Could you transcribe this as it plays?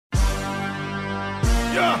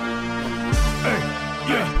Yeah. Hey,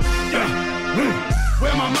 yeah, yeah.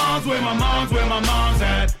 Where my mom's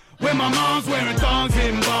at? Where my mom's wearing thongs,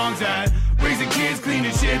 hitting bongs at? Raising kids,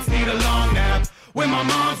 cleaning shits, need a long nap. Where my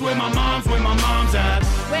mom's at?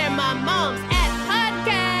 Where my mom's at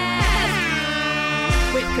podcast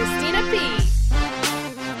with Christina P.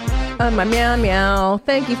 My meow meow.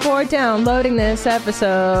 Thank you for downloading this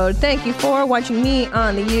episode. Thank you for watching me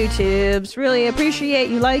on the YouTubes. Really appreciate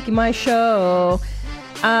you liking my show.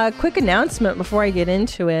 Quick announcement before I get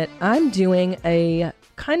into it. I'm doing a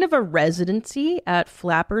kind of a residency at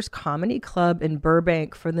Flappers Comedy Club in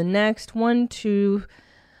Burbank for the next 4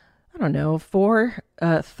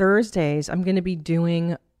 Thursdays. I'm going to be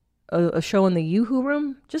doing a show in the Yoo-Hoo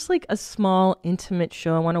Room, just like a small, intimate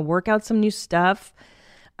show. I want to work out some new stuff.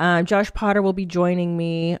 Josh Potter will be joining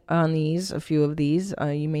me on a few of these.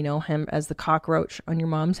 You may know him as the cockroach on Your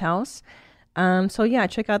Mom's House. So yeah,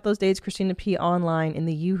 check out those dates, Christina P. online in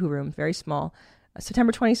the Yoo-Hoo Room, very small.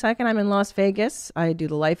 September 22nd, I'm in Las Vegas. I do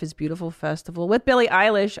the Life is Beautiful Festival with Billie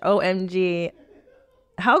Eilish. OMG.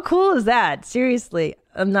 How cool is that? Seriously,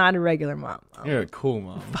 I'm not a regular mom. You're a cool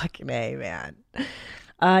mom. Fucking A, man.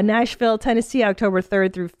 Nashville, Tennessee, October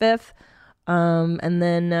 3rd through 5th. And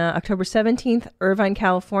then October 17th, Irvine,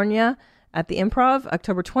 California at the Improv.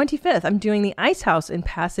 October 25th, I'm doing the Ice House in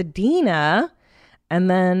Pasadena. And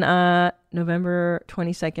then November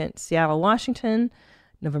 22nd, Seattle, Washington.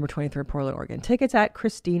 November 23rd, Portland, Oregon. Tickets at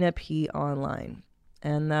Christina P. online.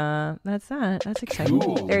 And that's that. That's exciting.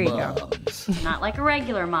 Cool there you moms. go. Not like a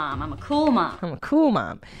regular mom. I'm a cool mom. I'm a cool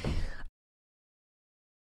mom.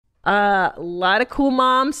 A lot of cool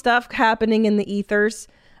mom stuff happening in the ethers.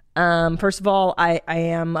 First of all, I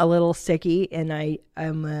am a little sicky, and I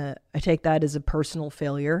take that as a personal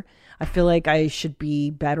failure. I feel like I should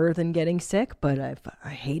be better than getting sick, but I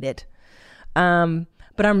hate it. But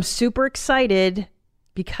I'm super excited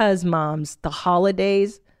because, moms, the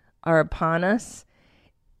holidays are upon us.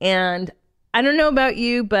 And I don't know about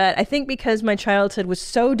you, but I think because my childhood was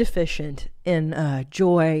so deficient in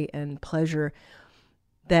joy and pleasure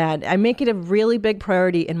that I make it a really big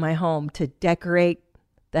priority in my home to decorate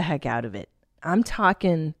the heck out of it. I'm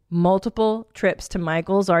talking multiple trips to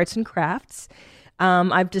Michael's Arts and Crafts.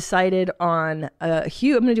 I've decided on I'm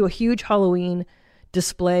going to do a huge Halloween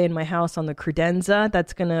display in my house on the credenza.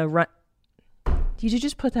 That's going to run. Did you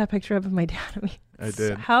just put that picture up of my dad? I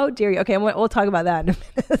did. How dare you? Okay, we'll talk about that in a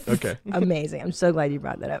minute. Okay. Amazing. I'm so glad you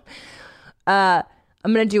brought that up.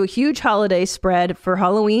 I'm going to do a huge holiday spread for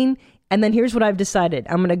Halloween. And then here's what I've decided.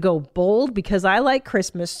 I'm going to go bold because I like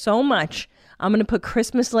Christmas so much. I'm going to put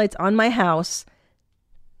Christmas lights on my house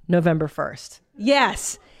November 1st.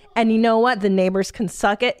 Yes. And you know what? The neighbors can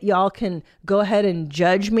suck it. Y'all can go ahead and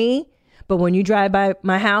judge me. But when you drive by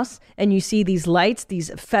my house and you see these lights,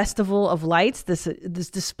 these festival of lights, this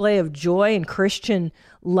display of joy and Christian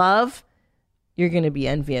love, you're going to be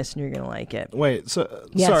envious and you're going to like it. Wait, so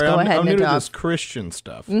Yes, sorry, go ahead, I'm new to Nadab. this Christian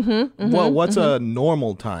stuff. What's a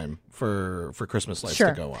normal time for Christmas lights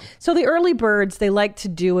to go on? So the early birds, they like to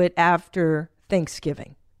do it after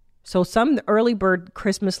Thanksgiving. So some early bird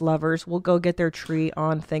Christmas lovers will go get their tree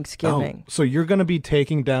on Thanksgiving. Oh, so you're going to be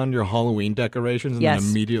taking down your Halloween decorations and Yes.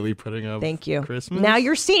 then immediately putting up Thank you. Christmas? Now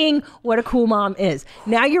you're seeing what a cool mom is.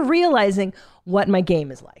 Now you're realizing what my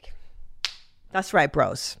game is like. That's right,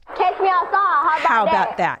 bros. Take me outside. How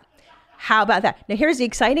about that? How about that? Now, here's the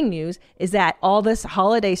exciting news is that all this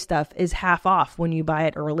holiday stuff is half off when you buy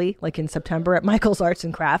it early, like in September at Michael's Arts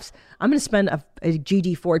and Crafts. I'm going to spend a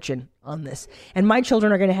GD fortune on this. And my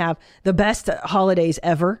children are going to have the best holidays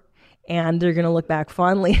ever, and they're going to look back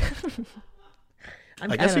fondly.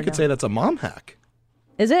 I guess you could say that's a mom hack.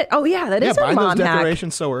 Is it? Oh, yeah, that is a buying mom those hack.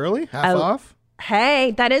 decorations so early, half off.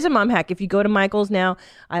 Hey, that is a mom hack. If you go to Michael's now,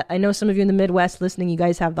 I know some of you in the Midwest listening, you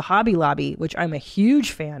guys have the Hobby Lobby, which I'm a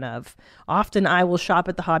huge fan of. Often I will shop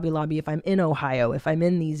at the Hobby Lobby if I'm in Ohio, if I'm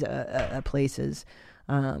in these places.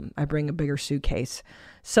 I bring a bigger suitcase.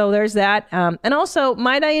 So there's that. And also,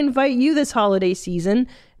 might I invite you this holiday season?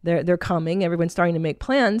 They're coming. Everyone's starting to make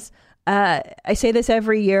plans. I say this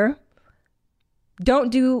every year. Don't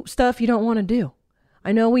do stuff you don't want to do.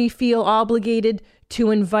 I know we feel obligated to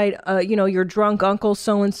invite, your drunk uncle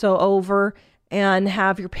so-and-so over and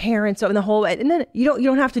have your parents and the whole, and then you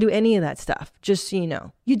don't have to do any of that stuff. Just so you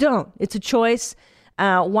know, you don't. It's a choice.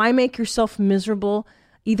 Why make yourself miserable?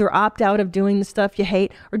 Either opt out of doing the stuff you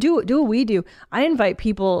hate or do what we do. I invite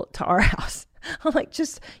people to our house. I'm like,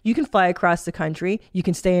 you can fly across the country. You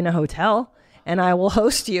can stay in a hotel and I will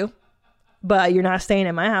host you. But you're not staying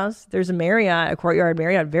at my house. There's a Marriott, a Courtyard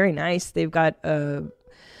Marriott, very nice. They've got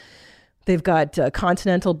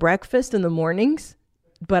continental breakfast in the mornings.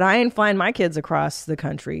 But I ain't flying my kids across the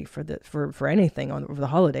country for anything over the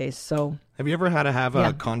holidays. So have you ever had to have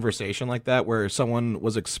a conversation like that where someone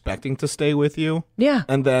was expecting to stay with you? Yeah.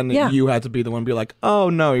 And then you had to be the one to be like, oh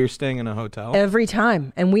no, you're staying in a hotel? Every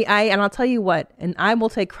time. And I'll tell you what, and I will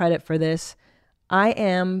take credit for this. I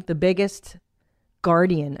am the biggest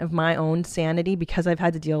guardian of my own sanity because I've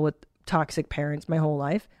had to deal with toxic parents my whole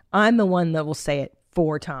life. I'm the one that will say it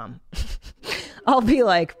for Tom. I'll be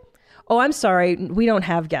like, oh, I'm sorry, we don't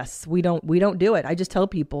have guests. We don't do it. I just tell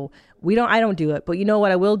people I don't do it. But you know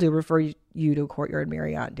what I will do? Refer you to Courtyard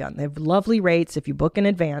Marriott down. They have lovely rates if you book in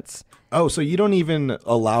advance. Oh, so you don't even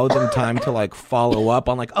allow them time to like follow up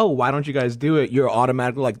on like, oh, why don't you guys do it? You're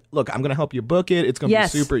automatically like, look, I'm going to help you book it. It's going to be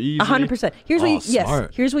super easy. 100%.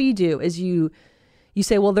 Here's what you do is you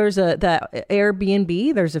say, well, there's that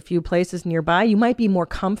Airbnb. There's a few places nearby you might be more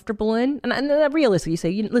comfortable in. And realistically, you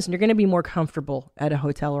say, listen, you're going to be more comfortable at a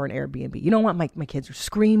hotel or an Airbnb. You don't want my kids are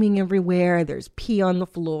screaming everywhere. There's pee on the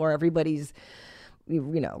floor. Everybody's,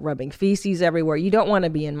 rubbing feces everywhere. You don't want to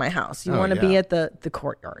be in my house. You want to be at the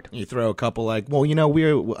Courtyard. You throw a couple like, well,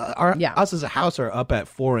 us as a house are up at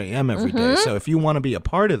 4 a.m. every day. So if you want to be a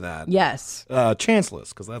part of that, yes,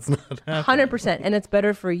 chanceless, because that's not happening. 100%. And it's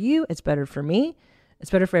better for you. It's better for me. It's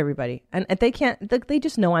better for everybody. And they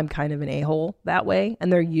just know I'm kind of an a-hole that way.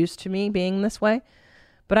 And they're used to me being this way.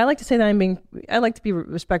 But I like to say that I like to be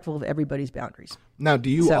respectful of everybody's boundaries. Now, do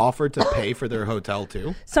you offer to pay for their hotel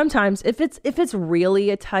too? Sometimes if it's really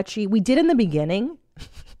a touchy, we did in the beginning.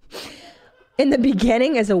 In the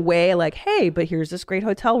beginning as a way like, hey, but here's this great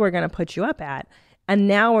hotel we're going to put you up at. And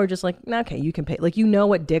now we're just like, okay, you can pay. Like,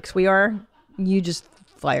 what dicks we are. You just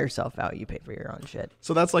fly yourself out. You pay for your own shit.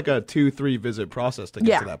 So that's like a 2-3 visit process to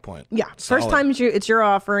get to that point. Yeah. Solid. First time it's your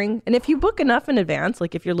offering. And if you book enough in advance,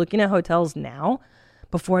 like if you're looking at hotels now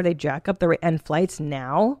before they jack up the rate and flights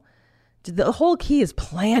now, the whole key is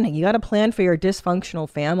planning. You got to plan for your dysfunctional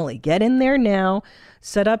family. Get in there now,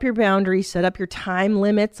 set up your boundaries, set up your time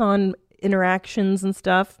limits on interactions and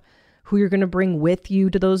stuff, who you're going to bring with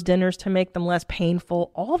you to those dinners to make them less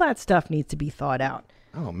painful. All that stuff needs to be thought out.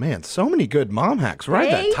 Oh, man, so many good mom hacks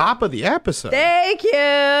right at the top of the episode. Thank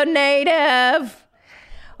you, Native.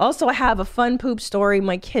 Also, I have a fun poop story.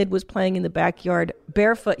 My kid was playing in the backyard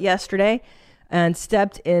barefoot yesterday and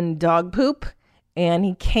stepped in dog poop. And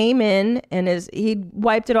he came in and he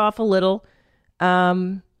wiped it off a little.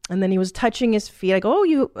 And then he was touching his feet. I go, oh,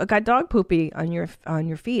 you got dog poopy on your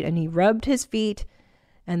feet. And he rubbed his feet.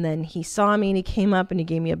 And then he saw me and he came up and he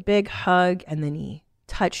gave me a big hug. And then he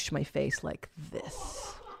touched my face like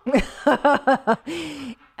this.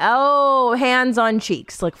 Oh, hands on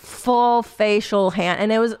cheeks, like full facial hand.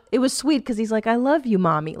 And it was sweet because he's like, I love you,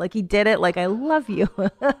 mommy. Like he did it like, I love you.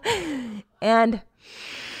 And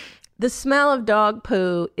the smell of dog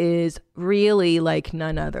poo is really like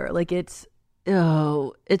none other. Like it's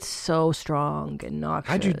so strong and noxious.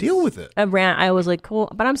 How'd you deal with it? I was like,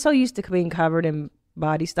 cool. But I'm so used to being covered in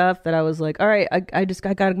body stuff that I was like, all right,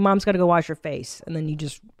 mom's got to go wash her face. And then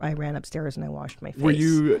I ran upstairs and I washed my face. Were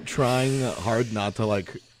you trying hard not to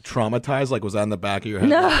like traumatize? Like was that in the back of your head?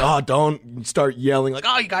 No. Like, oh, don't start yelling like,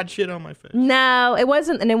 oh, you got shit on my face. No, it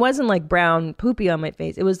wasn't. And it wasn't like brown poopy on my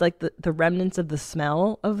face. It was like the remnants of the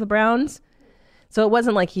smell of the browns. So it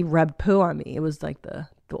wasn't like he rubbed poo on me. It was like the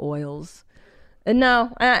oils. And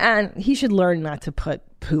no, and he should learn not to put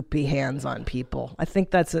poopy hands on people. I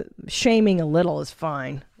think shaming a little is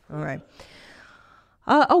fine. All right.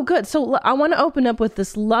 Oh, good. So I want to open up with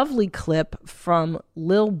this lovely clip from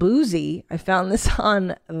Lil Boozy. I found this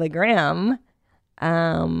on the gram.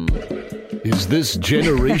 Is this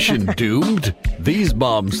generation doomed? These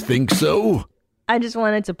moms think so. I just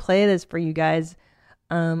wanted to play this for you guys.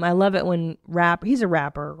 I love it when he's a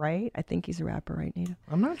rapper, right? I think he's a rapper, right, Nita?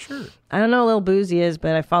 I'm not sure. I don't know who Lil Boozy is,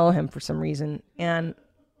 but I follow him for some reason. And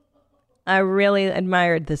I really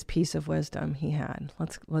admired this piece of wisdom he had.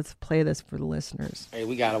 Let's play this for the listeners. Hey,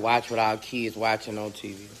 we gotta watch what our kids watching on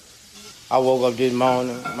TV. I woke up this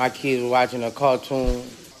morning, my kids were watching a cartoon,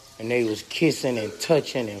 and they was kissing and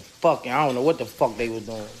touching and fucking. I don't know what the fuck they was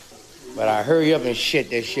doing. But I hurry up and shut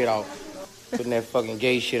that shit off. Putting that fucking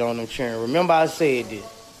gay shit on them children. Remember I said this.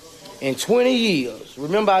 In 20 years,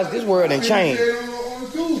 remember this world done changed.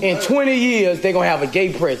 In 20 years, they're gonna have a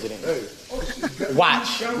gay president.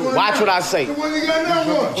 Watch what I say.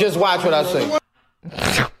 Just watch what I say.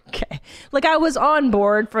 Okay. Like I was on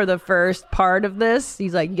board for the first part of this.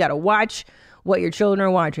 He's like, you gotta watch what your children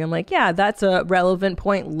are watching. I'm like, yeah, that's a relevant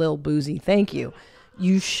point, Lil Boozy. Thank you.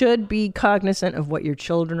 You should be cognizant of what your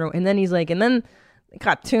children are. And then he's like, and then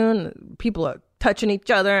cartoon, people are touching each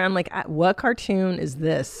other. I'm like, what cartoon is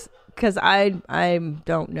this? Because I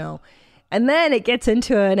don't know. And then it gets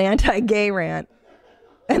into an anti-gay rant,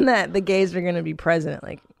 and that the gays are going to be president.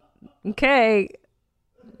 Like, okay.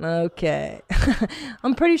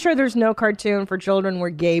 I'm pretty sure there's no cartoon for children where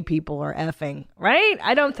gay people are effing, right?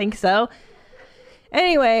 I don't think so.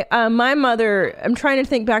 Anyway, my mother, I'm trying to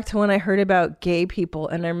think back to when I heard about gay people,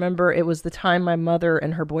 and I remember it was the time my mother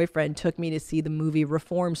and her boyfriend took me to see the movie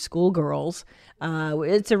Reformed Schoolgirls.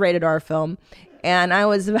 It's a rated R film. And I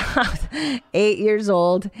was about 8 years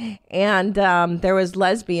old, and there was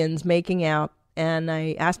lesbians making out. And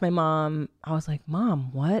I asked my mom, I was like,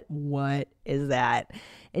 Mom, what is that?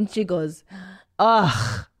 And she goes,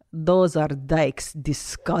 ugh, those are dykes,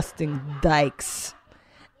 disgusting dykes.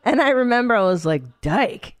 And I remember I was like,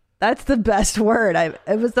 dyke? That's the best word.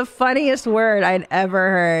 It was the funniest word I'd ever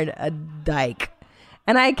heard, a dyke.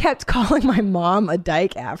 And I kept calling my mom a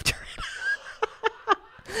dyke after it.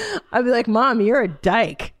 I'd be like, Mom, you're a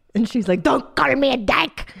dyke. And she's like, don't call me a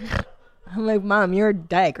dyke. I'm like, Mom, you're a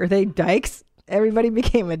dyke. Are they dykes? Everybody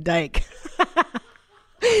became a dyke.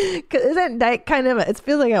 Isn't dyke kind of, it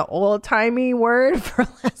feels like an old-timey word for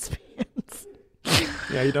lesbians.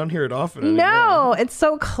 Yeah, you don't hear it often anymore. No, it's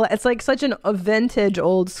it's like such a vintage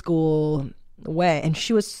old school way. And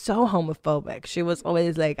she was so homophobic. She was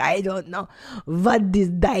always like, I don't know what these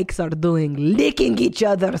dykes are doing, licking each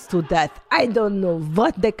other to death. I don't know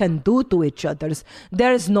what they can do to each other.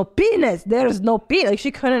 There's no penis. Like,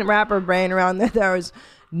 she couldn't wrap her brain around that there was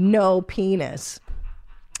no penis.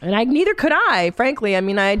 And neither could I, frankly. I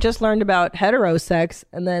mean, I just learned about heterosex,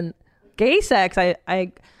 and then gay sex, I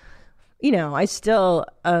still,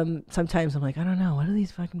 sometimes I'm like, I don't know, what do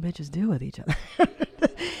these fucking bitches do with each other?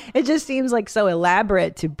 It just seems like so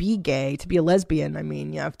elaborate to be gay, to be a lesbian. I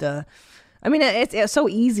mean, it's so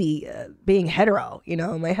easy being hetero. You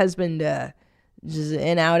know, my husband just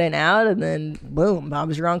in, out, and then boom,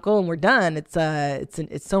 Bob's your uncle, and we're done. It's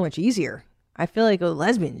so much easier. I feel like with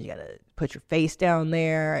lesbians, you gotta put your face down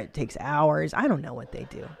there. It takes hours. I don't know what they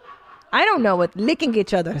do. I don't know what licking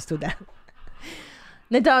each other is to them.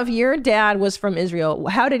 Nadav, your dad was from Israel.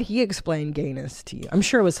 How did he explain gayness to you? I'm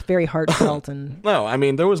sure it was very heartfelt and. No, I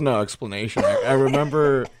mean, there was no explanation. I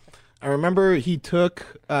remember he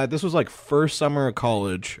took. This was like first summer of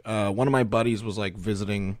college. One of my buddies was like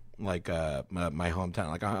visiting like my hometown.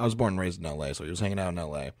 Like I was born and raised in L.A., so he was hanging out in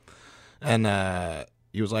L.A. And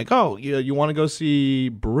he was like, "Oh, you want to go see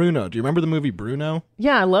Bruno? Do you remember the movie Bruno?"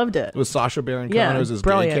 Yeah, I loved it. It was Sacha Baron Cohen. Yeah, It was his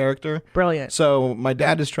brilliant. gay character. Brilliant. So my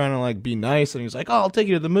dad is trying to like be nice, and he's like, "Oh, I'll take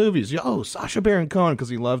you to the movies." Yo, Sacha Baron Cohen, because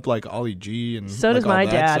he loved like Ollie G and So like, does all my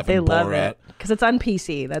that dad. stuff, They and love Borat. it because it's on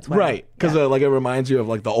PC. That's why. Right, because like it reminds you of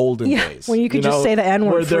like the olden days. when you could just say the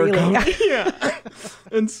N-word freely. Yeah.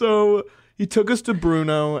 And so he took us to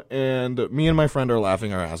Bruno, and me and my friend are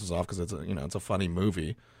laughing our asses off because it's a funny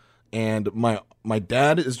movie. And my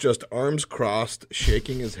dad is just arms crossed,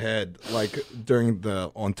 shaking his head like during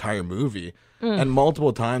the entire movie. And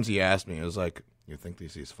multiple times he asked me, he was like, "You think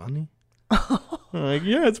this is funny?" I'm like,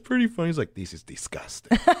 "Yeah, it's pretty funny." He's like, "This is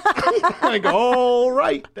disgusting." I'm like, "All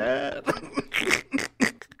right, Dad."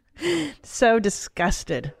 So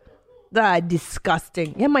disgusted.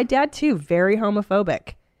 Disgusting. Yeah, my dad too. Very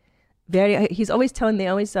homophobic. He's always telling.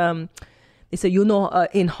 They say,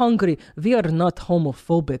 in Hungary we are not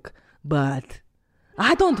homophobic, but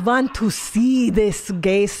I don't want to see this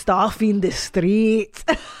gay stuff in the streets.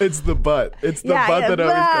 It's the but. It's the Yeah, but yeah, that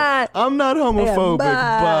always but. goes. I'm not homophobic,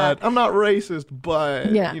 but. but I'm not racist,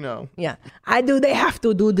 but Yeah. Yeah. They have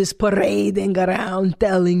to do this parading around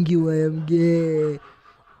telling you I'm gay.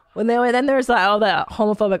 Then there's all that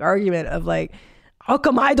homophobic argument of like, how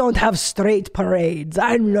come I don't have straight parades?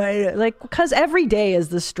 I'm like, because every day is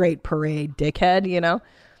the straight parade, dickhead,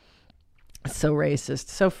 It's so racist,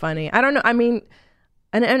 so funny. I don't know. I mean,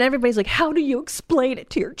 and everybody's like, how do you explain it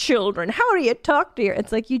to your children? How do you talk to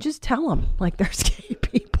it's like, you just tell them. Like, there's gay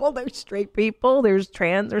people, there's straight people, there's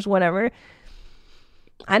trans, there's whatever.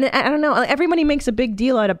 I don't know. Everybody makes a big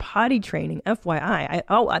deal out of potty training,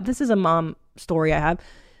 FYI. This is a mom story I have.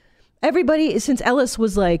 Everybody, since Ellis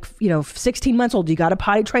was 16 months old, you got to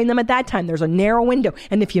potty train them at that time. There's a narrow window.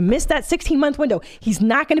 And if you miss that 16-month window, he's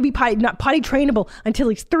not going to be not potty trainable until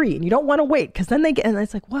he's 3. And you don't want to wait because then and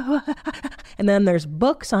it's like, what? And then there's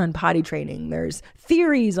books on potty training. There's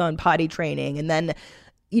theories on potty training. And then,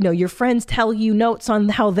 your friends tell you notes on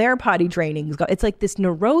how their potty training is going. It's like this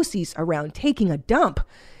neuroses around taking a dump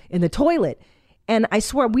in the toilet. And I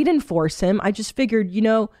swear we didn't force him. I just figured,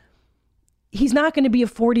 he's not going to be a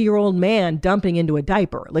 40-year-old man dumping into a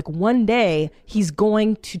diaper. Like one day he's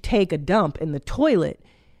going to take a dump in the toilet.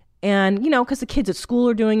 And, because the kids at school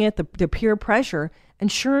are doing it, the peer pressure.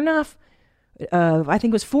 And sure enough, I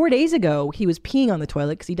think it was 4 days ago, he was peeing on the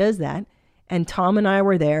toilet because he does that. And Tom and I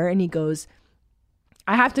were there, and he goes,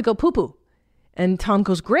 I have to go poo-poo. And Tom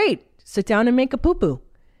goes, great, sit down and make a poo-poo.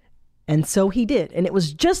 And so he did. And it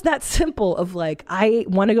was just that simple of like, I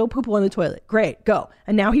want to go poo-poo on the toilet. Great, go.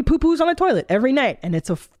 And now he poo-poos on the toilet every night. And it's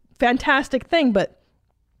a fantastic thing, but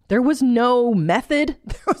there was no method.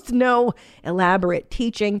 There was no elaborate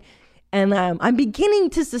teaching. And I'm beginning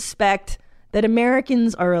to suspect that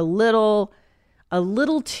Americans are a little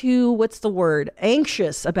too, what's the word,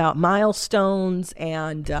 anxious about milestones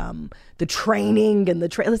and the training and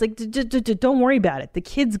it's like, don't worry about it. The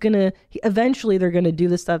kid's eventually they're gonna do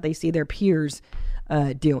the stuff they see their peers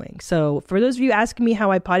doing. So for those of you asking me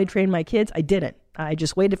how I potty trained my kids, I didn't. I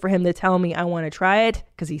just waited for him to tell me I want to try it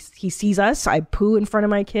because he sees us. I poo in front of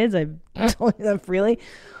my kids. I told you that freely.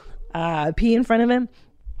 Pee in front of him.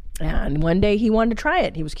 And one day he wanted to try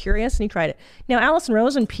it. He was curious and he tried it. Now, Allison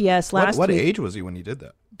Rosen, P.S. last What week. age was he when he did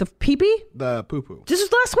that? The pee-pee? The poo-poo. This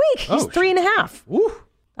was last week. He's 3.5. Woo.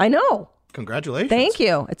 I know. Congratulations. Thank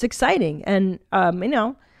you. It's exciting. And,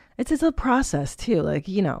 it's a process too. Like,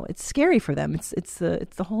 it's scary for them. It's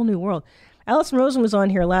the whole new world. Allison Rosen was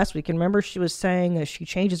on here last week. And remember she was saying she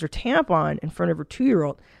changes her tampon in front of her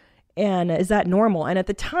 2-year-old. And is that normal? And at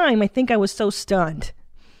the time, I think I was so stunned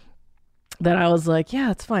that I was like, yeah,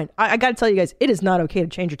 it's fine. I got to tell you guys, it is not okay to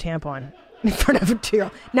change your tampon in front of a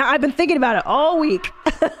 2-year-old. Now, I've been thinking about it all week.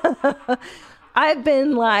 I've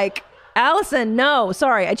been like, Allison, no,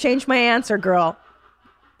 sorry, I changed my answer, girl.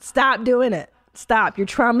 Stop doing it. Stop. You're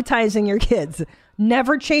traumatizing your kids.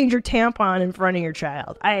 Never change your tampon in front of your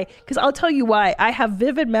child. Because I'll tell you why. I have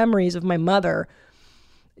vivid memories of my mother.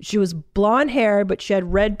 She was blonde hair, but she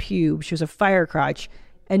had red pubes. She was a fire crotch.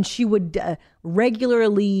 And she would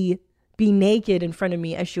regularly be naked in front of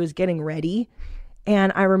me as she was getting ready.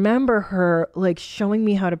 And I remember her like showing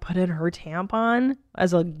me how to put in her tampon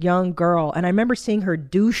as a young girl. And I remember seeing her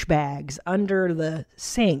douche bags under the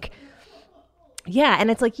sink. Yeah.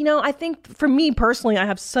 And it's like, I think for me personally, I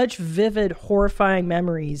have such vivid, horrifying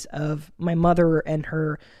memories of my mother and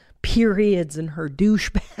her periods and her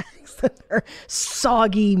douche bags and her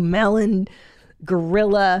soggy melon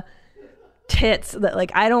gorilla tits that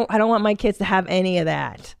like, I don't want my kids to have any of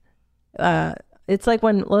that. It's like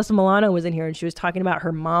when Alyssa Milano was in here and she was talking about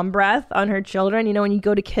her mom breath on her children. When you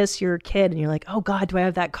go to kiss your kid and you're like, oh God, do I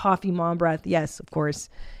have that coffee mom breath? Yes, of course.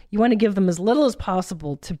 You want to give them as little as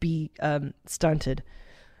possible to be stunted,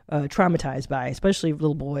 traumatized by, especially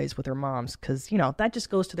little boys with their moms. Because, that just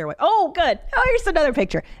goes to their way. Oh, good. Oh, here's another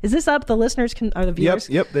picture. Is this up? The listeners are the viewers?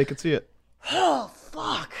 Yep, they can see it. Oh,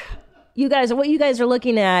 fuck. You guys, what you guys are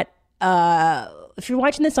looking at, if you're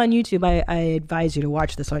watching this on YouTube, I advise you to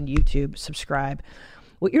watch this on YouTube. Subscribe.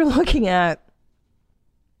 What you're looking at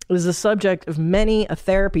is the subject of many a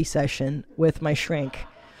therapy session with my shrink.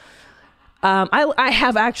 I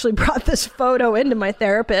have actually brought this photo into my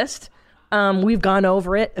therapist. We've gone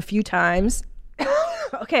over it a few times.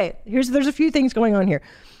 Okay, there's a few things going on here.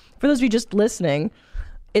 For those of you just listening,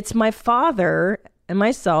 it's my father and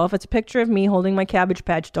myself. It's a picture of me holding my Cabbage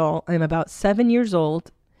Patch doll. I'm about 7 years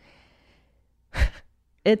old.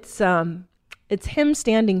 It's him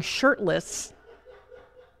standing shirtless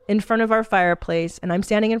in front of our fireplace, and I'm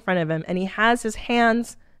standing in front of him, and he has his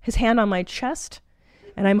hand on my chest,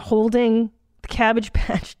 and I'm holding the Cabbage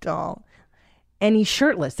Patch doll, and he's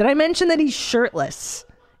shirtless. Did I mention that he's shirtless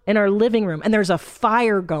in our living room, and there's a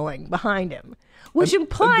fire going behind him, which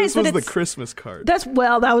implies that this was the Christmas card.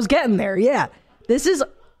 I was getting there. Yeah, this is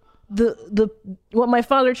the what my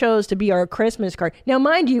father chose to be our Christmas card. Now,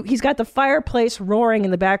 mind you, he's got the fireplace roaring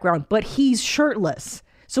in the background, but he's shirtless.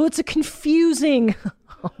 So it's a confusing,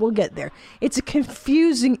 we'll get there. It's a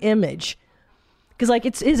confusing image.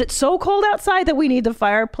 Because is it so cold outside that we need the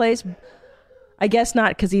fireplace? I guess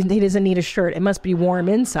not, because he doesn't need a shirt. It must be warm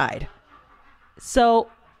inside. So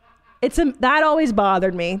that always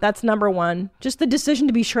bothered me. That's number one. Just the decision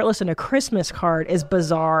to be shirtless in a Christmas card is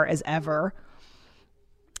bizarre as ever.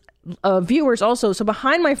 Viewers also, so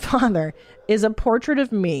behind my father is a portrait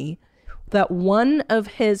of me that one of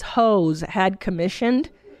his hoes had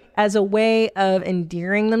commissioned as a way of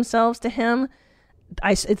endearing themselves to him.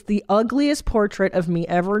 It's the ugliest portrait of me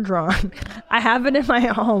ever drawn. I have it in my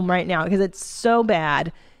home right now because it's so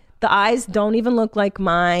bad. The eyes don't even look like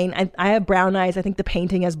mine. I have brown eyes. I think the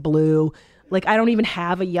painting has blue. Like, I don't even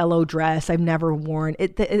have a yellow dress. I've never worn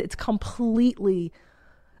it. It's completely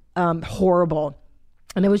horrible.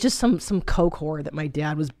 And it was just some coke whore that my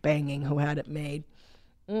dad was banging who had it made.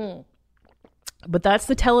 But that's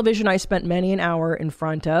the television I spent many an hour in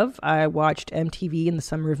front of. I watched MTV in the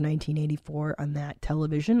summer of 1984 on that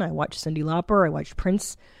television. I watched Cyndi Lauper. I watched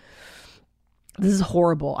Prince. This is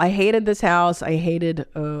horrible. I hated this house. I hated,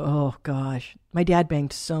 oh gosh. My dad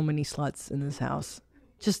banged so many sluts in this house.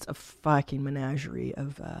 Just a fucking menagerie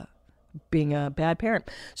of being a bad parent.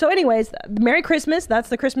 So anyways, Merry Christmas. That's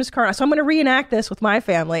the Christmas card. So I'm going to reenact this with my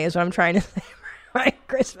family is what I'm trying to say. My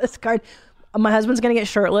Christmas card. My husband's going to get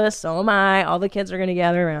shirtless. So am I. All the kids are going to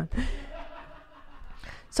gather around.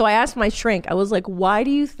 So I asked my shrink, I was like, why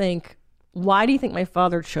do you think my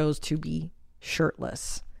father chose to be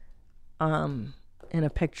shirtless? In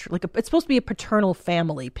a picture, like it's supposed to be a paternal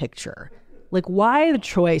family picture. Like, why the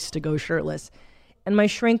choice to go shirtless? And my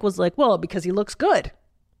shrink was like, well, because he looks good.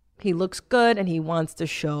 He looks good and he wants to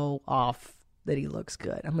show off that he looks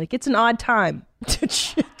good. I'm like, it's an odd time to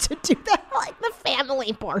do that, like the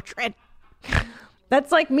family portrait.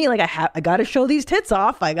 That's like me. Like I got to show these tits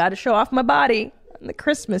off. I got to show off my body on the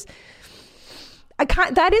Christmas.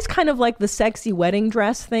 That is kind of like the sexy wedding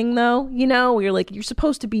dress thing, though. You know, where you're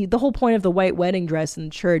supposed to be. The whole point of the white wedding dress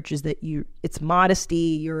in church is that it's modesty.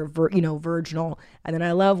 You're virginal. And then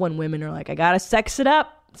I love when women are like, I gotta sex it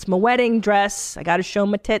up. It's my wedding dress. I gotta show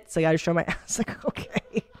my tits. I gotta show my ass. Like,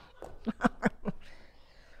 okay.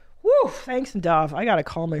 Woo! Thanks, Dov. I gotta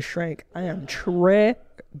call my shrink. I am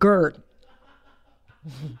triggered.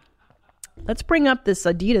 Let's bring up this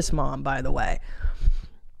Adidas mom, by the way.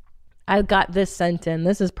 I got this sent in.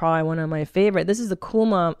 This is probably one of my favorite. This is the cool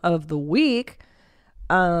mom of the week.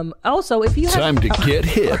 Also, if you have time to get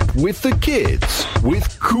hip with the kids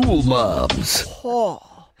with cool moms.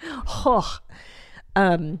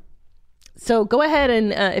 So go ahead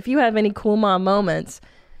and if you have any cool mom moments,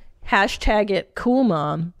 hashtag it cool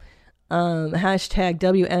mom. Hashtag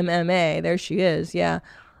WMMA. There she is. Yeah.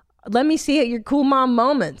 Let me see your cool mom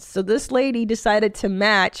moments. So this lady decided to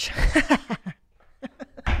match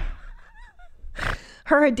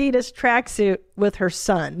her Adidas tracksuit with her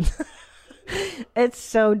son. It's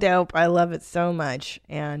so dope. I love it so much.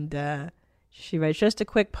 And she writes just a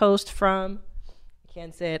quick post from,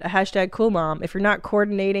 can't say it, a hashtag cool mom. If you're not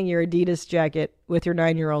coordinating your Adidas jacket with your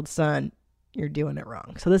 9-year-old son, you're doing it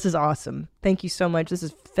wrong. So this is awesome. Thank you so much. This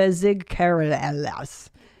is Fezig Karalas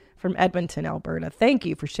from Edmonton, Alberta. Thank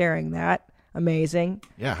you for sharing that. Amazing.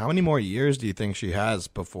 Yeah, how many more years do you think she has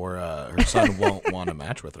before her son won't want to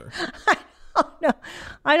match with her? No,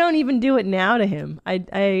 I don't even do it now to him.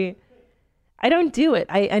 I don't do it.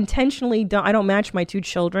 I intentionally don't. I don't match my 2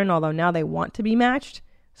 children, although now they want to be matched.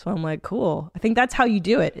 So I'm like, cool. I think that's how you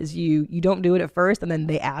do it. Is you don't do it at first, and then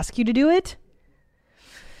they ask you to do it.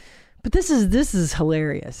 But this is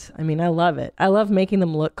hilarious. I mean, I love it. I love making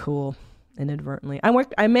them look cool inadvertently.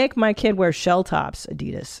 I make my kid wear shell tops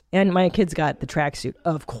Adidas, and my kid's got the tracksuit,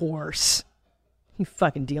 of course. You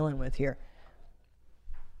fucking dealing with here.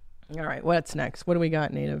 All right, what's next? What do we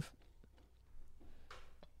got, Native?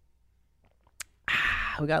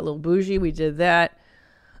 We got a little bougie. We did that.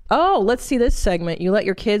 Oh, let's see this segment. You let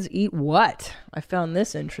your kids eat what? I found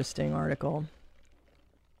this interesting article.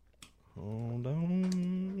 Hold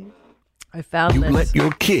on. I found You this. let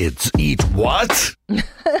your kids eat what?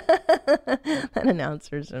 That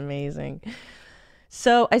announcer's amazing.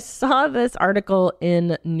 So I saw this article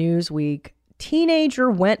in Newsweek. Teenager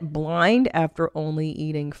went blind after only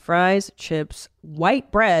eating fries, chips,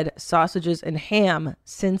 white bread, sausages, and ham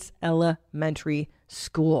since elementary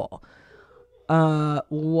school.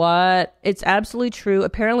 What? It's absolutely true.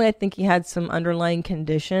 Apparently, I think he had some underlying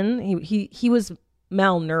condition. He was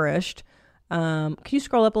malnourished. Can you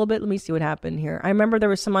scroll up a little bit? Let me see what happened here. I remember there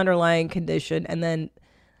was some underlying condition, and then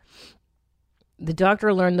the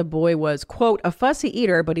doctor learned the boy was, quote, a fussy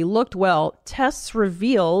eater, but he looked well. Tests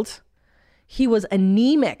revealed he was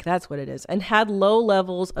anemic, that's what it is, and had low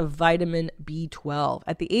levels of vitamin B12.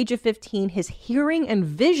 At the age of 15, his hearing and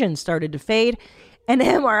vision started to fade. An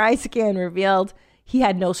MRI scan revealed he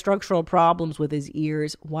had no structural problems with his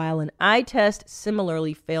ears, while an eye test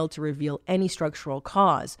similarly failed to reveal any structural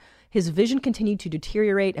cause. His vision continued to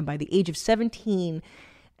deteriorate, and by the age of 17,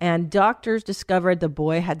 and doctors discovered the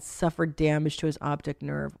boy had suffered damage to his optic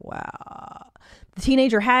nerve. Wow. The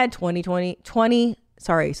teenager had 200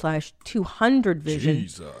 vision,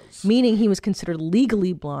 Jesus. meaning he was considered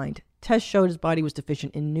legally blind. Tests showed his body was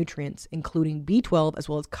deficient in nutrients, including B12, as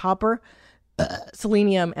well as copper,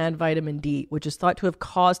 selenium, and vitamin D, which is thought to have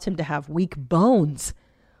caused him to have weak bones.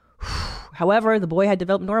 However, the boy had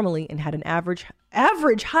developed normally and had an average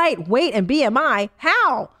height, weight, and BMI.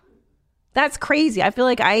 How? That's crazy. I feel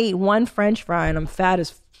like I ate one French fry and I'm fat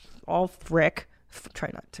as all frick. Try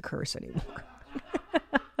not to curse anymore.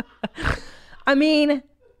 I mean,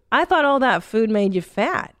 I thought all that food made you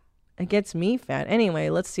fat. It gets me fat. Anyway,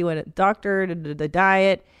 let's see what the doctor, the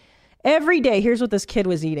diet. Every day, here's what this kid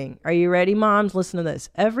was eating. Are you ready, moms? Listen to this.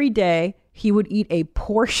 Every day, he would eat a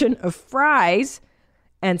portion of fries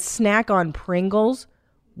and snack on Pringles,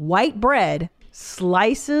 white bread,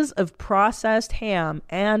 slices of processed ham,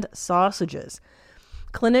 and sausages.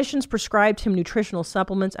 Clinicians prescribed him nutritional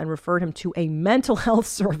supplements and referred him to a mental health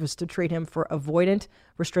service to treat him for avoidant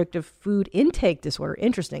restrictive food intake disorder.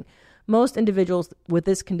 Interesting. Most individuals with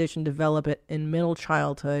this condition develop it in middle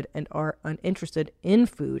childhood and are uninterested in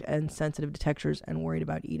food and sensitive to textures and worried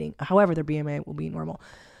about eating. However, their BMI will be normal.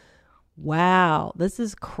 Wow, this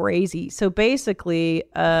is crazy. So basically,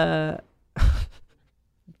 don't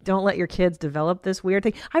let your kids develop this weird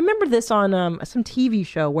thing. I remember this on some TV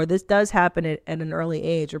show where this does happen at an early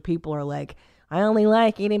age, where people are like, I only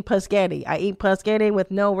like eating paschetti. I eat paschetti with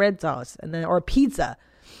no red sauce, and then or pizza.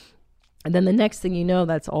 And then the next thing you know,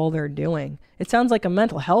 that's all they're doing. It sounds like a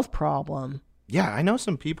mental health problem. Yeah, I know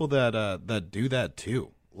some people that do that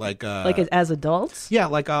too. Like as adults? Yeah,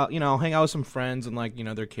 like I'll hang out with some friends and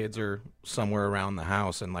their kids are somewhere around the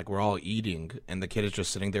house and we're all eating and the kid is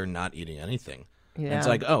just sitting there not eating anything. Yeah. And it's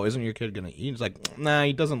like, oh, isn't your kid gonna eat? It's like, nah,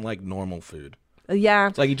 he doesn't like normal food. Yeah.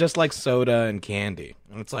 It's like he just likes soda and candy.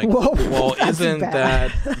 And it's like, whoa, well, isn't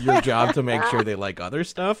that your job to make sure they like other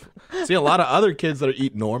stuff? See, a lot of other kids that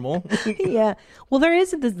eat normal. Yeah. Well, there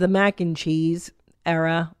is the mac and cheese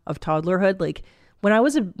era of toddlerhood. Like when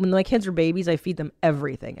my kids were babies, I feed them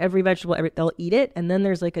everything, every vegetable, they'll eat it. And then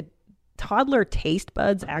there's like a toddler taste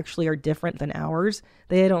buds actually are different than ours.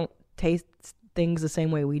 They don't taste things the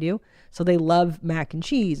same way we do. So they love mac and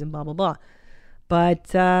cheese and blah, blah, blah.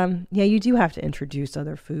 But, yeah, you do have to introduce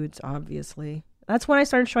other foods, obviously. That's when I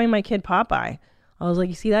started showing my kid Popeye. I was like,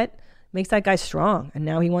 you see that? Makes that guy strong. And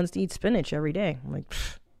now he wants to eat spinach every day. I'm like,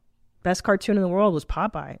 best cartoon in the world was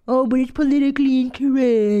Popeye. Oh, but it's politically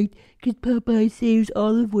incorrect because Popeye saves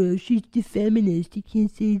olive oil. She's the feminist. She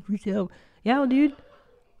can't save herself. Yeah, well, dude.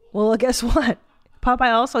 Well, guess what?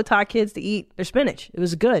 Popeye also taught kids to eat their spinach. It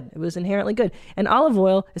was good. It was inherently good. And olive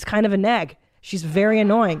oil is kind of a nag. She's very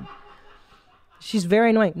annoying.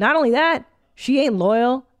 Not only that, she ain't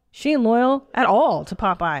loyal. She ain't loyal at all to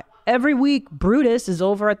Popeye. Every week, Brutus is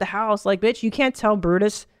over at the house like, bitch, you can't tell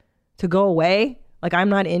Brutus to go away. Like, I'm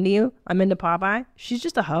not into you. I'm into Popeye. She's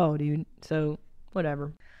just a hoe, dude. So,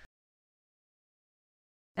 whatever.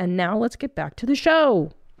 And now let's get back to the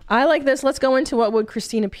show. I like this. Let's go into what would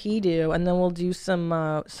Christina P do, and then we'll do some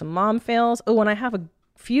mom fails. Oh, and I have a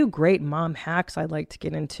few great mom hacks I'd like to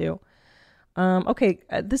get into.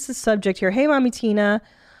 This is subject here. Hey, Mommy Tina.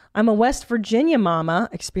 I'm a West Virginia mama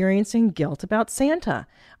experiencing guilt about Santa.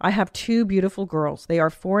 I have two beautiful girls. They are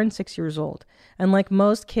 4 and 6 years old. And like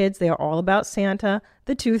most kids, they are all about Santa,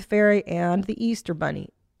 the Tooth Fairy, and the Easter Bunny.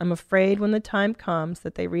 I'm afraid when the time comes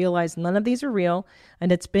that they realize none of these are real,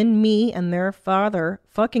 and it's been me and their father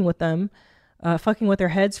fucking with their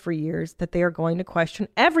heads for years, that they are going to question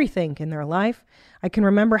everything in their life. I can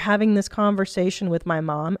remember having this conversation with my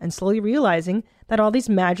mom and slowly realizing that all these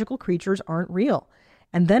magical creatures aren't real.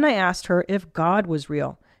 And then I asked her if God was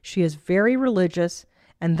real. She is very religious,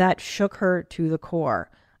 and that shook her to the core.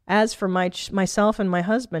 As for myself and my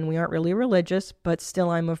husband, we aren't really religious, but still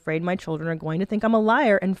I'm afraid my children are going to think I'm a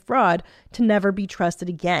liar and fraud to never be trusted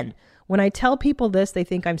again. When I tell people this, they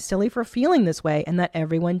think I'm silly for feeling this way and that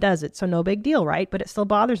everyone does it. So no big deal, right? But it still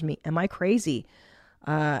bothers me. Am I crazy?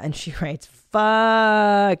 And she writes,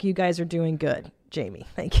 fuck, you guys are doing good. Jamie,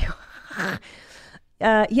 thank you.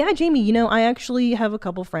 Yeah, Jamie, I actually have a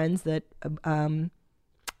couple friends that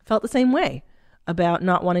felt the same way about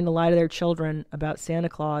not wanting to lie to their children about Santa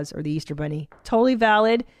Claus or the Easter Bunny. Totally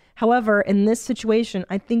valid. However, in this situation,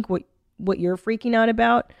 I think what you're freaking out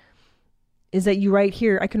about is that you write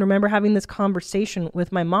here, I can remember having this conversation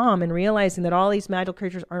with my mom and realizing that all these magical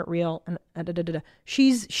creatures aren't real. And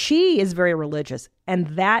she is very religious, and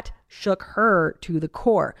that shook her to the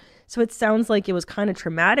core. So it sounds like it was kind of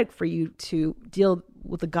traumatic for you to deal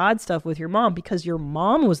with the God stuff with your mom, because your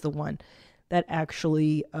mom was the one that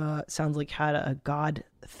actually sounds like had a God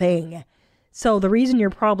thing. So the reason you're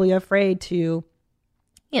probably afraid to,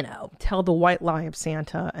 tell the white lie of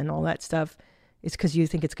Santa and all that stuff is because you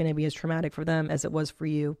think it's going to be as traumatic for them as it was for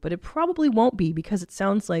you. But it probably won't be, because it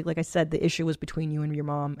sounds like I said, the issue was between you and your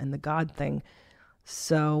mom and the God thing.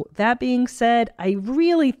 So that being said, I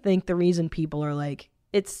really think the reason people are like,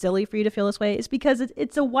 it's silly for you to feel this way is because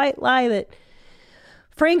it's a white lie that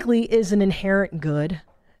frankly is an inherent good.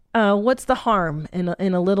 What's the harm in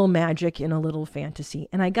a little magic, in a little fantasy?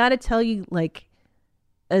 And I got to tell you, like,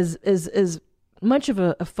 as much of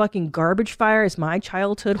a fucking garbage fire as my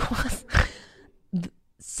childhood was,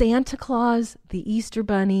 Santa Claus, the Easter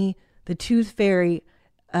Bunny, the Tooth Fairy,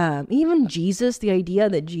 even Jesus, the idea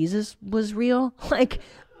that Jesus was real, like,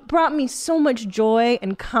 brought me so much joy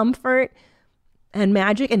and comfort and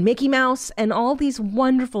magic and Mickey Mouse and all these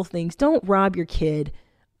wonderful things. Don't rob your kid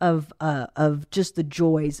of just the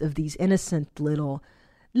joys of these innocent little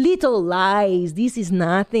lies. This is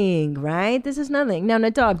nothing, right? This is nothing. Now,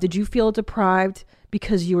 Nadav, did you feel deprived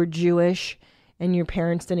because you were Jewish and your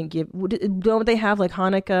parents didn't give? Don't they have like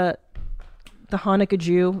Hanukkah? The Hanukkah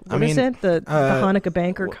Jew. What is it? The Hanukkah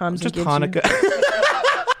banker comes and gives Hanukkah.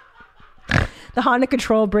 The Hanukkah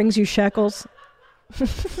troll brings you shekels.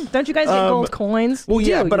 Don't you guys get gold coins? Well,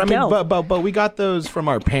 yeah, but I mean, geld. but we got those from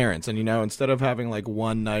our parents, and instead of having like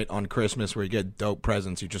one night on Christmas where you get dope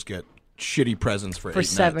presents, you just get shitty presents for 8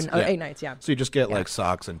 nights. 8 nights, yeah. So you just get like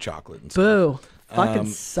socks and chocolate and stuff. Boo. Fucking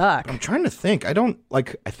suck. I'm trying to think. I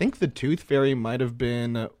think the Tooth Fairy might have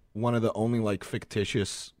been one of the only like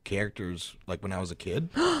fictitious characters like when I was a kid.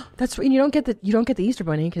 That's you don't get the Easter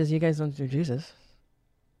Bunny because you guys don't do Jesus.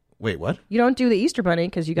 Wait, what? You don't do the Easter Bunny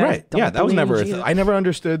because you guys don't. Yeah, that was never. I never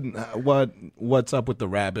understood what's up with the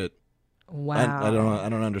rabbit. Wow. I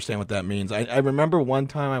don't understand what that means. I remember one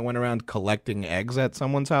time I went around collecting eggs at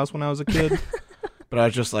someone's house when I was a kid, but I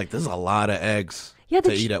was just like, "This is a lot of eggs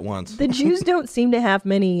to eat at once." The Jews don't seem to have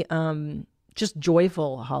many just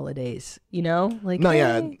joyful holidays, like no, hey.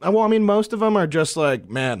 yeah. Well, I mean, most of them are just like,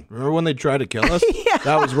 man, remember when they tried to kill us? Yeah.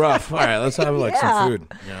 That was rough. All right, let's have like some food.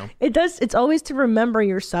 It's always to remember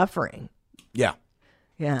your suffering. Yeah.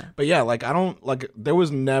 But yeah, like I don't like. There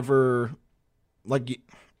was never like,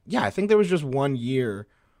 yeah. I think there was just one year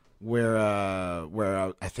where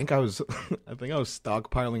I think I was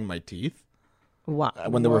stockpiling my teeth. Wow.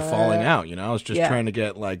 When they were falling out, I was just trying to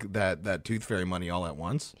get like that Tooth Fairy money all at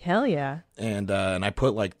once. Hell yeah. And I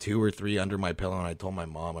put like 2 or 3 under my pillow, and I told my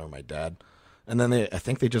mom or my dad, and then I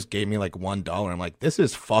think they just gave me like $1. I'm like, this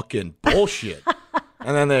is fucking bullshit.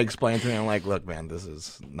 And then they explained to me, I'm like, look, man, this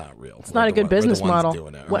is not real. It's not a good business model.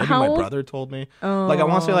 Doing it. Or maybe my brother told me. Oh. Like I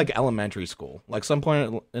want to say like elementary school, like some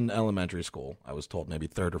point in elementary school, I was told maybe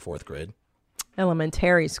 3rd or 4th grade.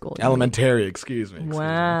 Elementary school. Elementary, excuse me.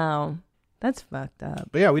 Wow. That's fucked up.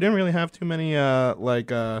 But yeah, we didn't really have too many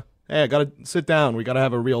hey, I gotta sit down. We gotta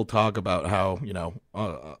have a real talk about how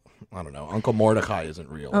I don't know, Uncle Mordecai isn't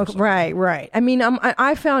real. Right. I mean,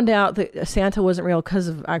 I found out that Santa wasn't real because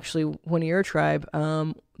of actually one of your tribe.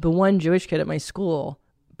 The one Jewish kid at my school,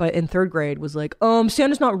 but in 3rd grade, was like,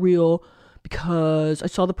 Santa's not real because I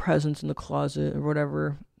saw the presents in the closet or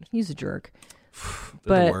whatever. He's a jerk.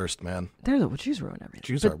 They're the worst, man. Jews ruin everything.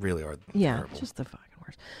 Jews really are. Yeah, terrible. just the fucking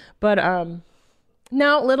worst. But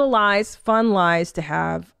no, little lies, fun lies to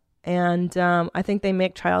have. And I think they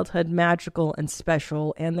make childhood magical and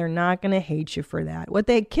special, and they're not going to hate you for that. What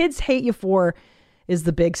kids hate you for is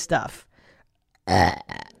the big stuff.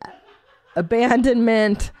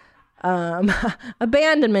 Abandonment.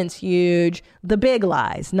 Abandonment's huge. The big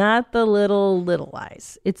lies, not the little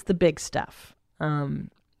lies. It's the big stuff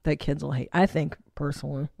that kids will hate. I think,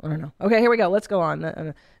 personally. I don't know. Okay, here we go. Let's go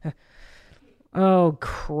on. Oh,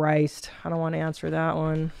 Christ. I don't want to answer that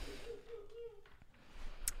one.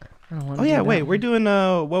 Oh, yeah, wait. We're doing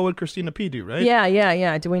What Would Christina P. Do, right?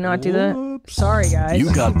 Yeah. Do we not do that? Sorry, guys.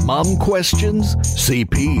 You got mom questions?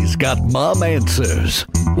 CP's got mom answers.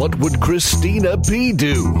 What would Christina P.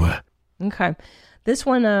 do? Okay. This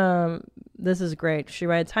one, this is great. She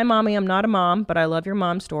writes, "Hi, Mommy. I'm not a mom, but I love your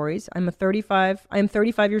mom stories. I am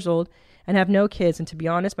 35 years old and have no kids. And to be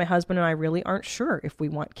honest, my husband and I really aren't sure if we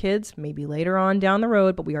want kids, maybe later on down the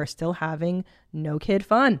road, but we are still having no kid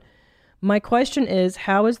fun. My question is,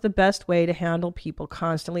 how is the best way to handle people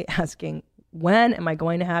constantly asking, when am I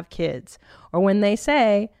going to have kids? Or when they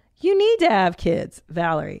say, you need to have kids?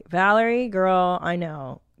 Valerie, girl, I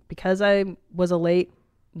know. Because I was a late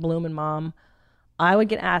blooming mom, I would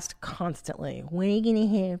get asked constantly, when are you going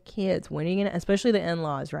to have kids? When are you going to, especially the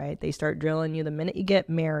in-laws, right? They start drilling you the minute you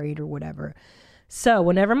get married or whatever. So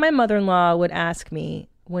whenever my mother-in-law would ask me,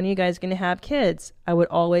 when are you guys going to have kids? I would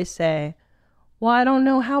always say, well, I don't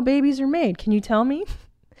know how babies are made. Can you tell me?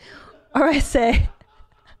 Or I say,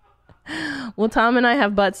 well, Tom and I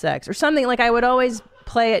have butt sex or something. Like I would always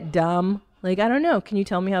play it dumb. Like, I don't know. Can you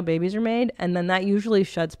tell me how babies are made? And then that usually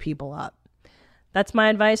shuts people up. That's my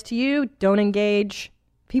advice to you. Don't engage.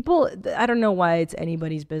 People, I don't know why it's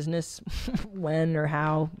anybody's business when or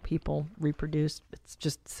how people reproduce. It's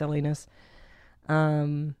just silliness.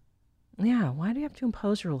 Yeah, why do you have to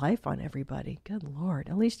impose your life on everybody? Good Lord.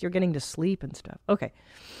 At least you're getting to sleep and stuff. Okay.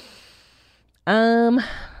 Okay,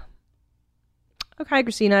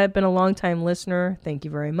 Christina, I've been a long-time listener. Thank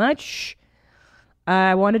you very much.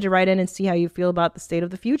 I wanted to write in and see how you feel about the state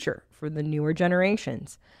of the future for the newer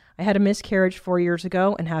generations. I had a miscarriage 4 years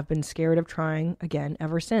ago and have been scared of trying again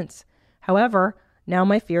ever since. However, now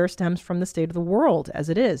my fear stems from the state of the world as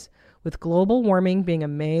it is. With global warming being a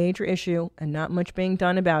major issue and not much being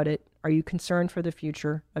done about it, are you concerned for the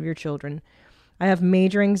future of your children? I have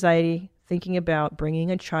major anxiety thinking about bringing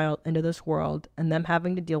a child into this world and them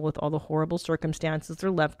having to deal with all the horrible circumstances they're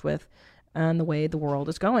left with and the way the world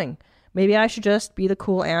is going. Maybe I should just be the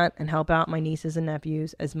cool aunt and help out my nieces and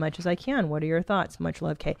nephews as much as I can. What are your thoughts? Much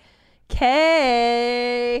love, Kay.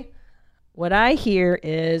 Kay! What I hear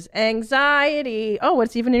is anxiety. Oh,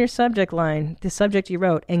 what's even in your subject line? The subject you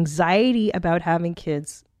wrote, anxiety about having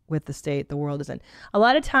kids with the state the world is in. A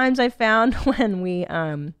lot of times I found when we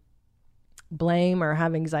blame or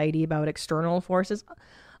have anxiety about external forces,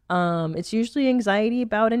 it's usually anxiety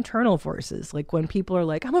about internal forces. Like when people are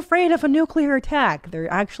like, I'm afraid of a nuclear attack,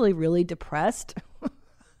 they're actually really depressed.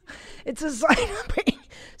 It's a sign of being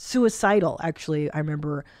suicidal. Actually, I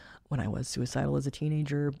remember when I was suicidal as a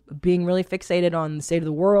teenager, being really fixated on the state of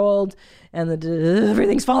the world and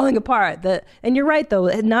everything's falling apart. And you're right, though,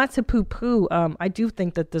 not to poo-poo. I do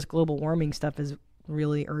think that this global warming stuff is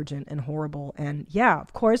really urgent and horrible. And yeah,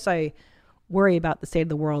 of course I worry about the state of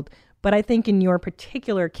the world. But I think in your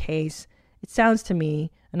particular case, it sounds to me,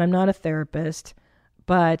 and I'm not a therapist,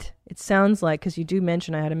 but it sounds like, because you do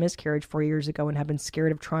mention I had a miscarriage 4 years ago and have been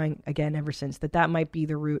scared of trying again ever since, that might be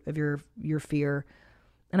the root of your fear.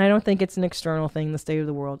 And I don't think it's an external thing, the state of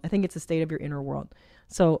the world. I think it's the state of your inner world.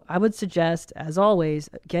 So I would suggest, as always,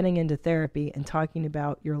 getting into therapy and talking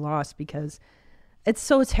about your loss, because it's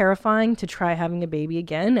so terrifying to try having a baby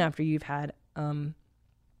again after you've had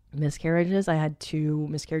miscarriages. I had 2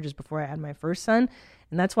 miscarriages before I had my first son.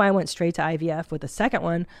 And that's why I went straight to IVF with the second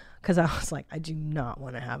one, because I was like, I do not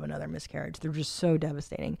want to have another miscarriage. They're just so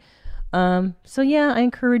devastating. So yeah, I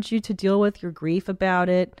encourage you to deal with your grief about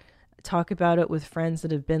it. Talk about it with friends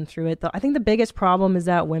that have been through it. I think the biggest problem is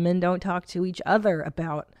that women don't talk to each other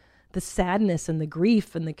about the sadness and the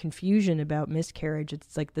grief and the confusion about miscarriage.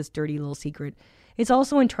 It's like this dirty little secret. It's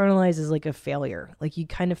also internalized as like a failure. Like you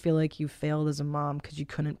kind of feel like you failed as a mom because you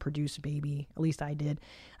couldn't produce a baby. At least I did.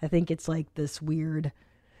 I think it's like this weird,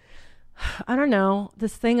 I don't know,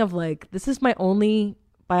 this thing of like, this is my only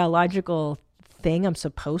biological thing I'm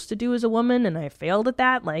supposed to do as a woman, and I failed at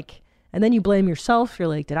that. Like, and then you blame yourself. You're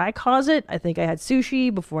like, did I cause it? I think I had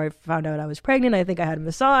sushi before I found out I was pregnant. I think I had a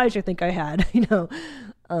massage. I think I had,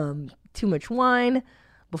 too much wine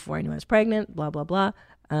before I knew I was pregnant, blah, blah, blah.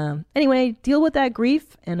 Anyway, deal with that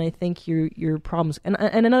grief. And I think your problems. And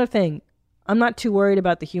another thing, I'm not too worried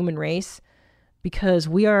about the human race because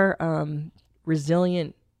we are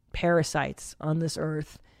resilient parasites on this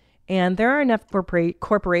earth. And there are enough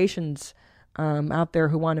corporations out there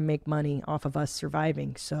who want to make money off of us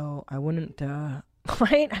surviving. So I wouldn't,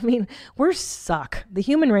 right? I mean, we're suck. The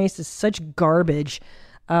human race is such garbage.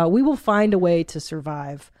 We will find a way to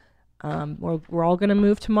survive. We're all going to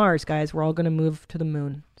move to Mars, guys. We're all going to move to the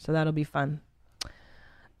moon. So that'll be fun.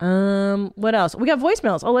 What else? We got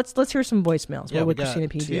voicemails. Oh, let's hear some voicemails. Yeah, what would we got Christina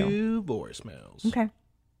P do? 2 voicemails. Okay.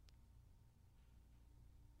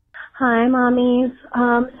 Hi, mommies.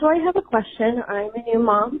 So I have a question. I'm a new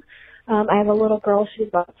mom. I have a little girl. She's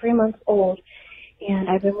about 3 months old, and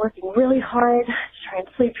I've been working really hard to try and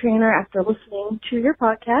sleep train her after listening to your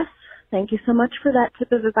podcast. Thank you so much for that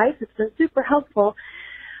tip of advice. It's been super helpful.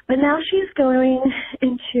 But now she's going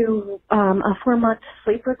into a 4-month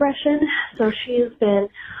sleep regression. So she's been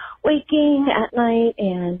waking at night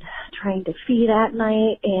and trying to feed at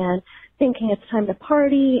night and thinking it's time to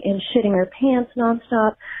party and shitting her pants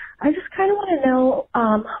nonstop. I just kind of want to know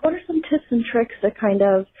what are some tips and tricks that kind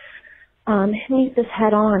of meet this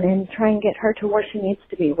head on and try and get her to where she needs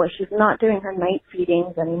to be, where she's not doing her night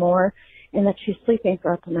feedings anymore and that she's sleeping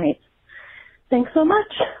throughout the night. Thanks so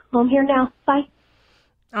much. I'm here now. Bye.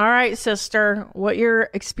 All right, sister. What you're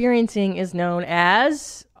experiencing is known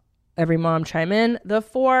as, every mom chime in, the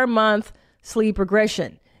 4-month sleep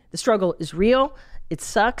regression. The struggle is real. It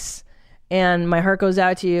sucks. And my heart goes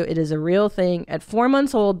out to you. It is a real thing. At 4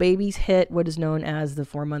 months old, babies hit what is known as the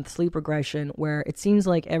 4-month sleep regression, where it seems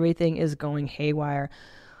like everything is going haywire.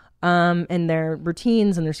 And their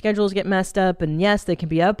routines and their schedules get messed up. And yes, they can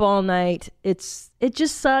be up all night. It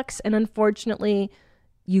just sucks. And unfortunately,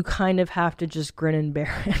 you kind of have to just grin and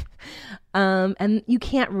bear it. And you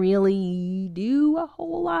can't really do a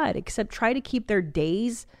whole lot except try to keep their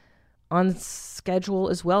days on schedule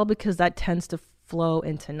as well, because that tends to flow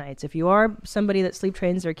into nights. If you are somebody that sleep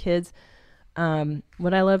trains their kids,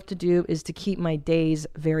 what I love to do is to keep my days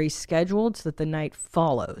very scheduled so that the night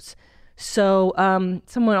follows. So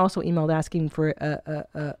someone also emailed asking for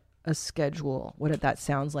a schedule, what that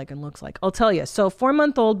sounds like and looks like. I'll tell you. So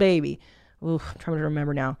 4-month-old baby. Oof, I'm trying to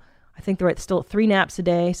remember now. I think they're at still 3 naps a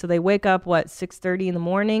day. So they wake up, 6:30 in the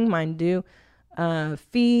morning, mine do.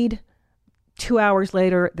 Feed. 2 hours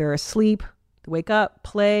later, they're asleep. They wake up,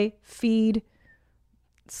 play, feed,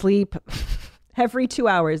 sleep. Every 2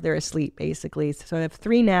 hours, they're asleep, basically. So they have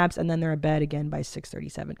 3 naps, and then they're in bed again by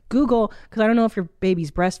 6:37. Google, because I don't know if your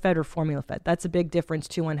baby's breastfed or formula fed. That's a big difference,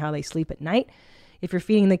 too, on how they sleep at night. If you're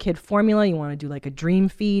feeding the kid formula, you want to do like a dream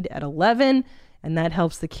feed at 11, and that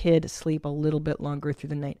helps the kid sleep a little bit longer through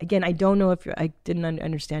the night. Again, I don't know if I didn't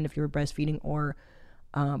understand if you were breastfeeding or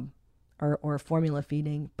formula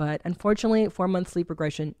feeding, but unfortunately, 4-month sleep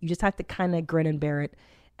regression, you just have to kind of grin and bear it.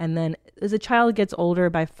 And then as a child gets older,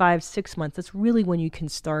 by 5-6 months, that's really when you can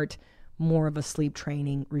start more of a sleep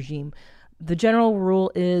training regime. The general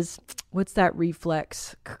rule is, what's that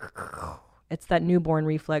reflex? It's that newborn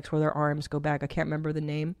reflex where their arms go back. I can't remember the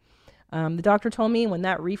name. The doctor told me when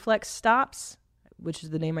that reflex stops, which is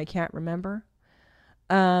the name I can't remember,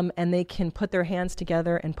 and they can put their hands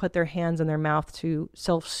together and put their hands in their mouth to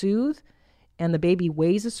self-soothe, and the baby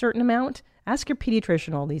weighs a certain amount. Ask your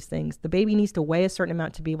pediatrician all these things. The baby needs to weigh a certain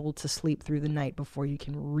amount to be able to sleep through the night before you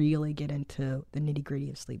can really get into the nitty-gritty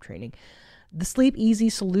of sleep training. The Sleep Easy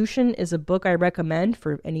Solution is a book I recommend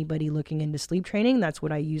for anybody looking into sleep training. That's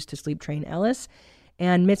what I used to sleep train Ellis.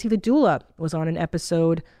 And Mitzi the doula was on an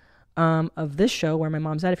episode of this show, Where My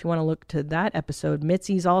Mom's At. If you want to look to that episode,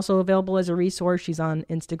 Mitzi's also available as a resource. She's on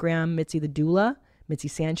Instagram, Mitzi the doula. Mitzi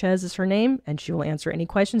Sanchez is her name, and she will answer any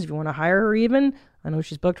questions if you want to hire her even. I know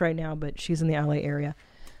she's booked right now, but she's in the LA area.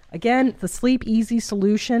 Again, the Sleep Easy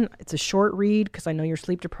Solution. It's a short read because I know you're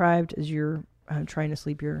sleep deprived as you're trying to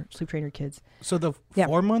sleep train your kids. So the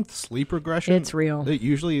 4-month sleep regression, it's real. It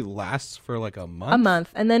usually lasts for like a month. A month,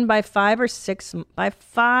 and then by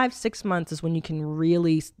 5-6 months is when you can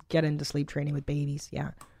really get into sleep training with babies.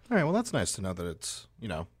 Yeah. All right. Well, that's nice to know that it's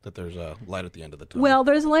that there's a light at the end of the tunnel. Well,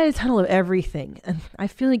 there's a light at the tunnel of everything, and I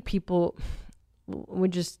feel like people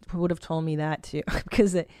would have told me that too,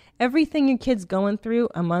 because everything your kid's going through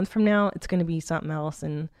a month from now, it's going to be something else,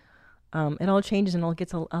 and it all changes and it all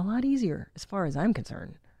gets a lot easier as far as I'm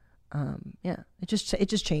concerned. It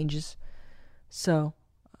just changes. So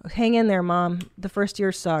hang in there, Mom. The first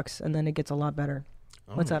year sucks, and then it gets a lot better.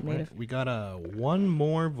 What's up, Native? We got one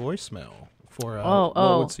more voicemail for what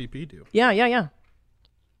would CP do? Yeah.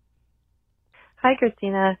 Hi,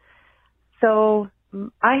 Christina. So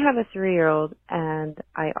I have a 3-year-old, and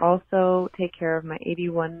I also take care of my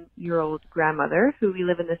 81-year-old grandmother, who we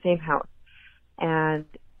live in the same house. And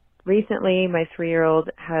recently, my 3-year-old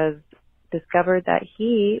has discovered that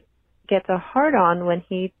he gets a hard-on when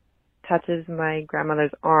he touches my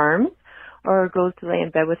grandmother's arms or goes to lay in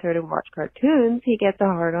bed with her to watch cartoons. He gets a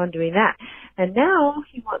hard-on doing that. And now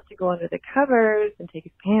he wants to go under the covers and take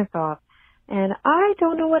his pants off. And I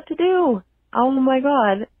don't know what to do. Oh, my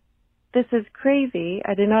God. This is crazy.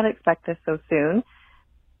 I did not expect this so soon.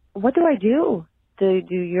 What do I do? Do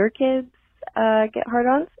your kids get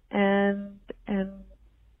hard-ons? And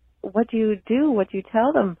what do you do? What do you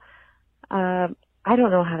tell them? I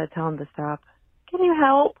don't know how to tell them to stop. Can you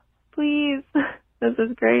help? Please. This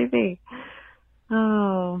is crazy.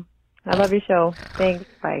 Oh, I love your show. Thanks.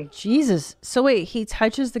 Bye. Jesus. So wait, he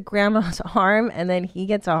touches the grandma's arm and then he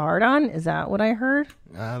gets a hard-on? Is that what I heard?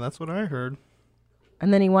 That's what I heard.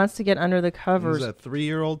 And then he wants to get under the covers. He's a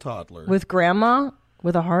 3-year-old toddler. With grandma?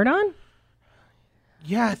 With a hard-on?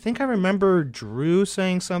 Yeah, I think I remember Drew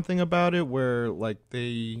saying something about it where like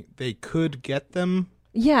they could get them.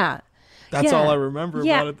 Yeah. That's all I remember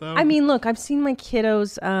about it though. I mean, look, I've seen my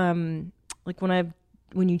kiddos like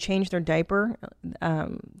when you change their diaper,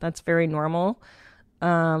 that's very normal.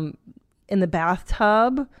 In the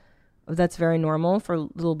bathtub, that's very normal for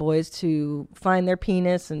little boys to find their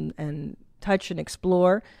penis and touch and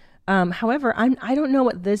explore. However, I don't know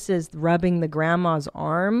what this is, rubbing the grandma's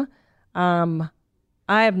arm. I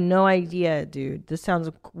have no idea, dude. This sounds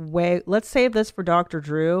let's save this for Dr.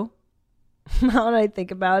 Drew. Now that I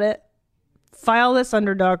think about it, file this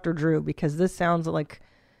under Dr. Drew because this sounds like,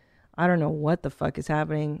 I don't know what the fuck is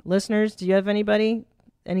happening. Listeners, do you have any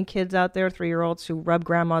kids out there, 3-year-olds who rub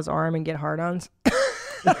grandma's arm and get hard-ons?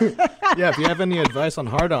 Yeah, if you have any advice on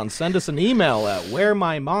hard-ons, send us an email at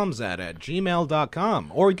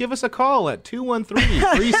wheremymomsat@gmail.com or give us a call at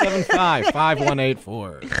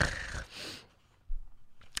 213-375-5184.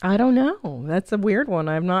 I don't know. That's a weird one.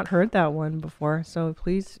 I've not heard that one before, so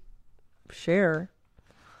please share.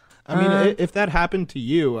 I mean, if that happened to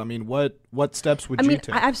you, I mean, what steps would you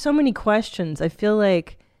take? I have so many questions. I feel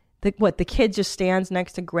like the kid just stands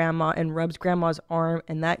next to grandma and rubs grandma's arm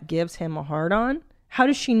and that gives him a hard-on? How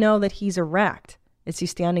does she know that he's erect? Is he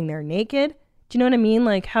standing there naked? Do you know what I mean?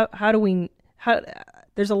 Like, how do we,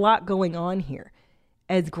 there's a lot going on here.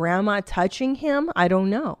 Is grandma touching him? I don't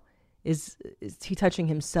know. Is he touching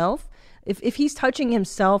himself? If he's touching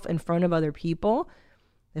himself in front of other people,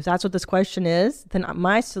 if that's what this question is, then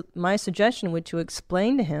my suggestion would to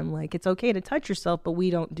explain to him, like, it's okay to touch yourself, but we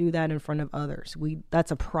don't do that in front of others.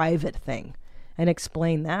 That's a private thing, and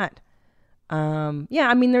explain that. Yeah,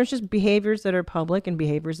 I mean, there's just behaviors that are public and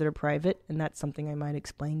behaviors that are private, and that's something I might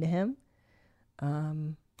explain to him.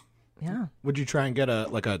 Yeah. Would you try and get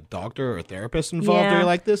a doctor or a therapist involved or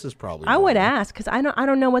like this? Is probably I would ask, because I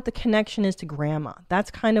don't know what the connection is to grandma. That's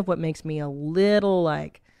kind of what makes me a little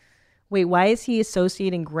like, wait, why is he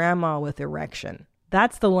associating grandma with erection?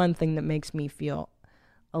 That's the one thing that makes me feel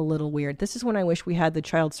a little weird. This is when I wish we had the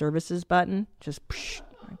child services button. Just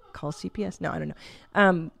call CPS. No, I don't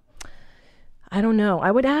know. I don't know.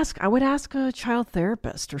 I would ask a child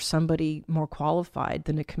therapist or somebody more qualified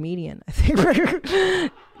than a comedian, I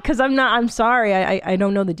think. Because I'm sorry. I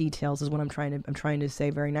don't know the details is what I'm trying to say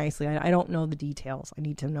very nicely. I don't know the details. I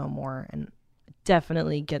need to know more and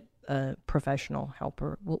definitely get a professional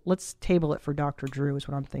helper. Well, let's table it for Dr. Drew is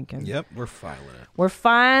what I'm thinking. Yep, we're filing it. We're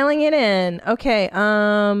filing it in. Okay,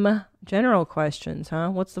 general questions,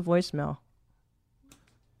 huh? What's the voicemail?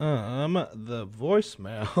 The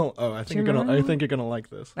voicemail. Oh, I think you're gonna like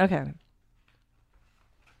this. Okay.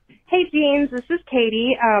 Hey, Jeans, this is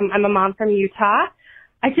Katie. I'm a mom from Utah.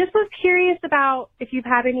 I just was curious about if you've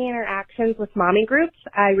had any interactions with mommy groups.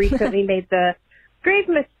 I recently made the grave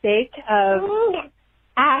mistake of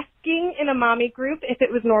asking in a mommy group if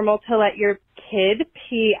it was normal to let your kid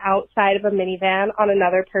pee outside of a minivan on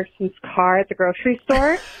another person's car at the grocery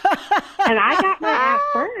store. And I got my ass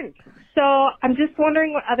burned. So I'm just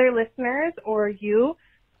wondering what other listeners or you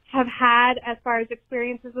have had as far as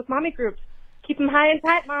experiences with mommy groups. Keep them high and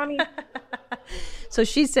tight, mommy. So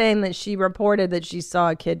she's saying that she reported that she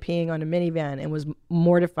saw a kid peeing on a minivan and was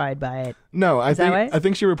mortified by it. No, I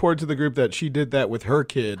think she reported to the group that she did that with her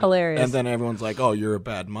kid. Hilarious. And then everyone's like, "Oh, you're a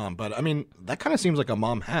bad mom." But I mean, that kind of seems like a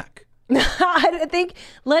mom hack. I think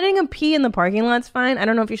letting them pee in the parking lot's fine. I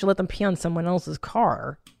don't know if you should let them pee on someone else's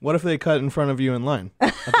car. What if they cut in front of you in line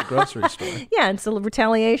at the grocery store? Yeah, it's a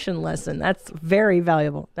retaliation lesson. That's very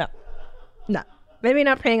valuable. No. Maybe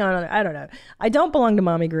not paying on other. I don't know. I don't belong to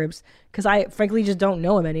mommy groups because I frankly just don't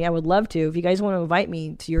know of any. I would love to. If you guys want to invite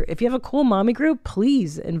me to if you have a cool mommy group,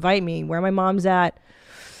 please invite me. Where my mom's at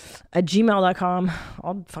gmail.com.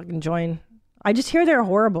 I'll fucking join. I just hear they're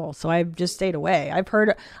horrible, so I've just stayed away.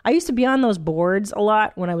 I used to be on those boards a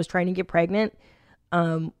lot when I was trying to get pregnant,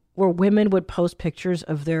 where women would post pictures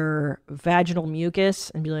of their vaginal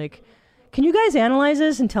mucus and be like, "Can you guys analyze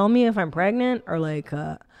this and tell me if I'm pregnant?" Or like,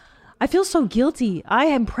 I feel so guilty. I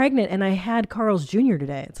am pregnant and I had Carl's Jr.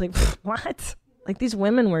 today. It's like, what? Like these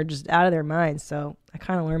women were just out of their minds. So I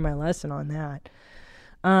kind of learned my lesson on that.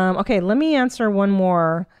 Okay, let me answer one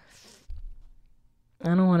more. I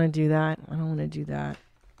don't want to do that.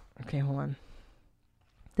 Okay, hold on.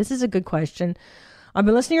 This is a good question. I've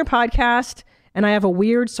been listening to your podcast and I have a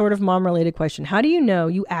weird sort of mom-related question. How do you know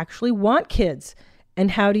you actually want kids? And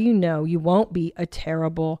how do you know you won't be a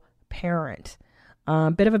terrible parent?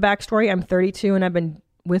 Bit of a backstory. I'm 32 and I've been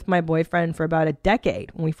with my boyfriend for about a decade.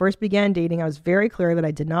 When we first began dating, I was very clear that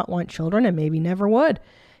I did not want children and maybe never would.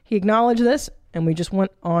 He acknowledged this and we just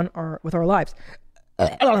went on with our lives.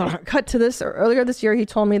 Cut to this. Earlier this year, he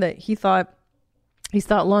told me that he's thought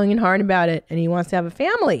long and hard about it and he wants to have a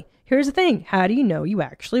family. Here's the thing. How do you know you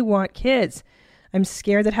actually want kids? I'm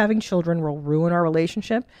scared that having children will ruin our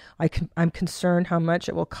relationship. I'm concerned how much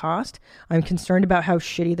it will cost. I'm concerned about how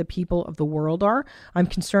shitty the people of the world are. I'm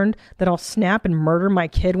concerned that I'll snap and murder my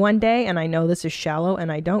kid one day, and I know this is shallow,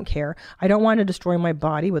 and I don't care. I don't want to destroy my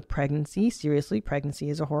body with pregnancy. Seriously, pregnancy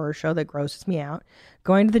is a horror show that grosses me out.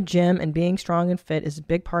 Going to the gym and being strong and fit is a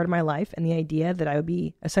big part of my life, and the idea that I would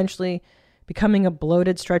be essentially becoming a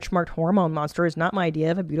bloated, stretch-marked hormone monster is not my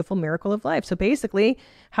idea of a beautiful miracle of life. So basically,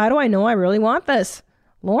 how do I know I really want this?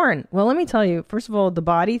 Lauren, well, let me tell you, first of all, the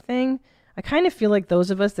body thing, I kind of feel like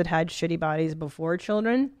those of us that had shitty bodies before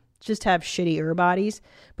children just have shittier bodies.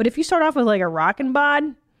 But if you start off with like a rockin' bod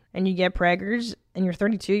and you get preggers and you're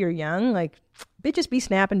 32, you're young, like bitches be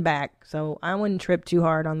snapping back. So I wouldn't trip too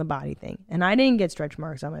hard on the body thing. And I didn't get stretch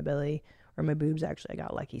marks on my belly or my boobs, actually. I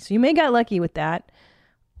got lucky. So you may got lucky with that.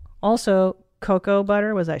 Also, cocoa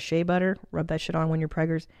butter, was that shea butter? Rub that shit on when you're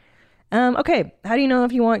preggers. Okay, how do you know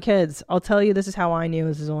if you want kids? I'll tell you, this is how I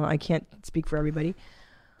knew. I can't speak for everybody.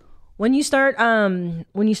 When you start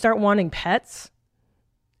wanting pets,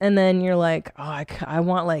 and then you're like, oh, I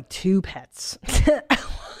want like 2 pets.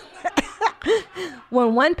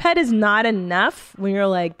 When one pet is not enough, when you're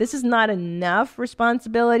like, this is not enough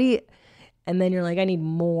responsibility, and then you're like, I need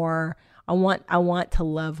more. I want to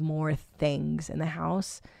love more things in the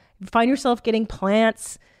house. You find yourself getting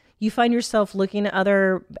plants. You find yourself looking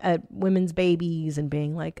at women's babies and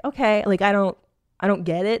being like, okay, like I don't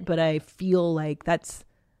get it, but I feel like that's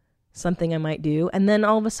something I might do. And then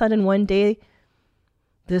all of a sudden one day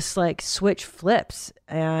this like switch flips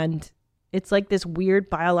and it's like this weird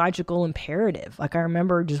biological imperative. Like I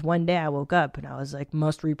remember just one day I woke up and I was like,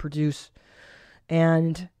 must reproduce.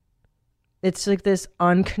 And it's like this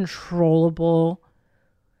uncontrollable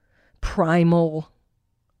primal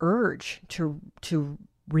urge to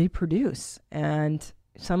reproduce. And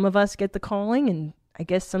some of us get the calling and I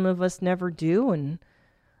guess some of us never do. And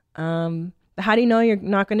how do you know you're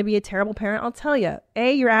not going to be a terrible parent? I'll tell you.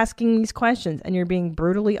 A, you're asking these questions and you're being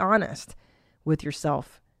brutally honest with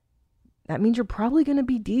yourself. That means you're probably going to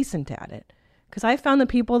be decent at it. Because I found the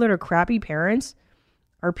people that are crappy parents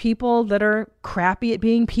are people that are crappy at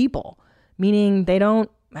being people. Meaning they don't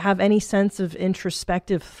have any sense of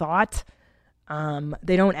introspective thought.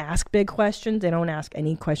 They don't ask big questions. They don't ask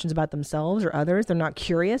any questions about themselves or others. They're not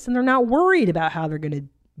curious and they're not worried about how they're going to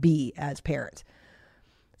be as parents.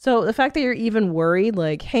 So the fact that you're even worried,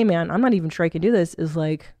 like, hey man, I'm not even sure I can do this, is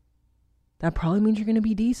like, that probably means you're going to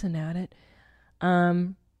be decent at it.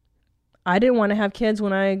 I didn't want to have kids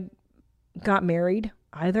when I got married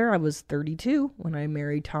either. I was 32 when I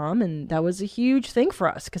married Tom, and that was a huge thing for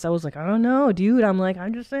us because I was like, I don't know, dude.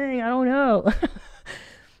 I'm just saying, I don't know.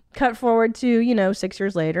 Cut forward to, 6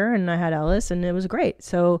 years later, and I had Ellis, and it was great.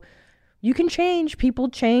 So you can change. People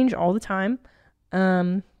change all the time.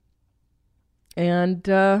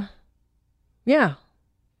 Yeah,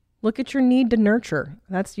 look at your need to nurture.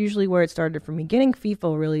 That's usually where it started for me. Getting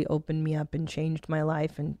FIFO really opened me up and changed my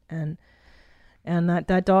life. And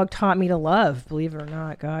that dog taught me to love, believe it or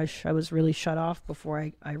not. Gosh, I was really shut off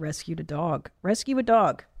before I rescued a dog. Rescue a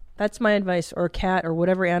dog. That's my advice, or a cat, or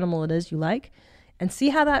whatever animal it is you like, and see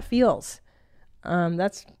how that feels.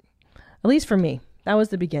 That's, at least for me, that was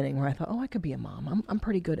the beginning where I thought, I could be a mom. I'm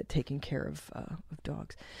pretty good at taking care of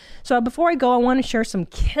dogs. So before I go, I want to share some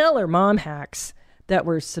killer mom hacks that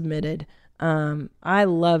were submitted. I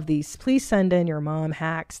love these. Please send in your mom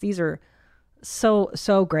hacks. These are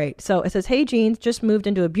so great. So it says, hey, Jeans, just moved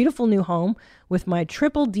into a beautiful new home with my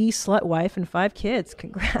triple D slut wife and 5 kids.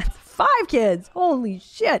 Congrats. 5 kids. Holy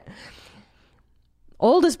shit.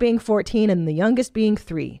 Oldest being 14 and the youngest being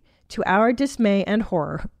 3. To our dismay and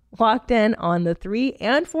horror, walked in on the 3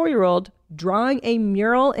 and 4-year-old drawing a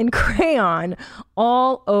mural in crayon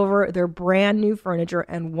all over their brand new furniture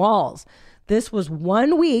and walls. This was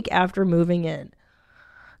 1 week after moving in.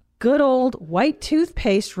 Good old white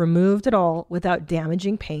toothpaste removed it all without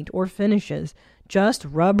damaging paint or finishes. Just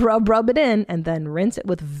rub it in and then rinse it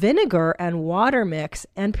with vinegar and water mix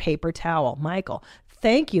and paper towel. Michael,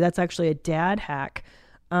 thank you. That's actually a dad hack.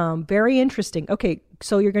 Very interesting. Okay,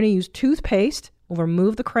 so you're going to use toothpaste. We'll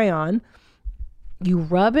remove the crayon. You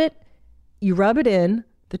rub it in,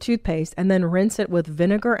 the toothpaste, and then rinse it with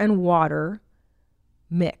vinegar and water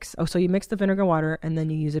mix. So you mix the vinegar water and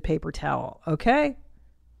then you use a paper towel. Okay.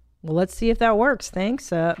 Well, let's see if that works.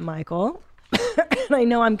 Thanks, Michael. And I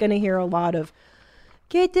know I'm going to hear a lot of,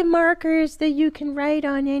 get the markers that you can write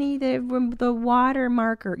on the water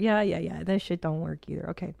marker. Yeah. That shit don't work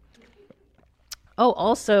either. Okay. Oh,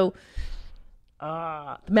 also,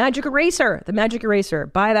 the magic eraser.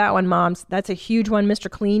 Buy that one, moms. That's a huge one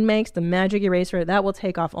Mr. Clean makes. The magic eraser. That will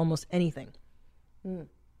take off almost anything.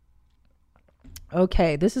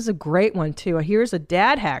 Okay, this is a great one too. Here's a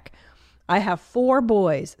dad hack. I have 4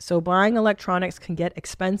 boys, so buying electronics can get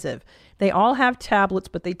expensive. They all have tablets,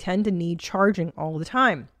 but they tend to need charging all the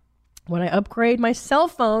time. When I upgrade my cell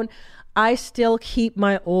phone, I still keep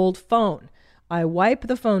my old phone. I wipe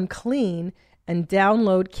the phone clean and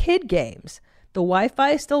download kid games. The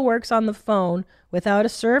Wi-Fi still works on the phone without a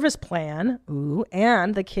service plan. Ooh,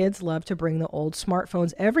 and the kids love to bring the old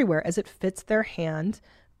smartphones everywhere as it fits their hand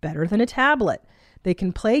better than a tablet. They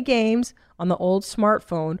can play games on the old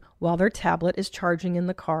smartphone while their tablet is charging in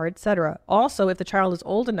the car, etc. Also, if the child is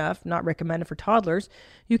old enough, not recommended for toddlers,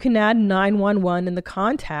 you can add 911 in the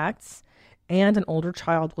contacts, and an older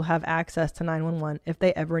child will have access to 911 if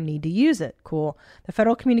they ever need to use it. Cool. The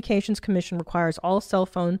Federal Communications Commission requires all cell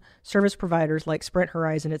phone service providers like Sprint,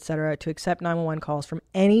 Horizon, etc. to accept 911 calls from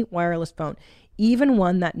any wireless phone, even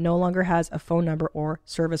one that no longer has a phone number or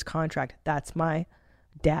service contract. That's my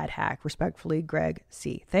dad hack. Respectfully, Greg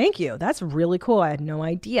C. Thank you. That's really cool. I had no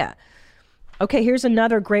idea. Okay, here's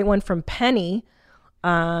another great one from Penny.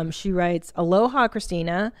 She writes, Aloha,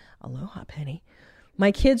 Christina. Aloha, Penny.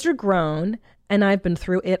 My kids are grown, and I've been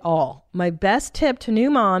through it all. My best tip to new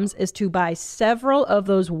moms is to buy several of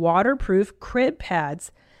those waterproof crib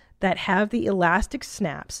pads that have the elastic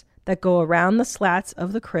snaps that go around the slats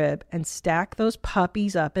of the crib and stack those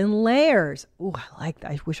puppies up in layers. Ooh, I like that.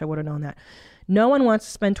 I wish I would have known that. No one wants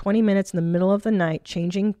to spend 20 minutes in the middle of the night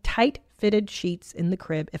changing tight-fitted sheets in the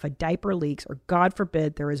crib if a diaper leaks or, God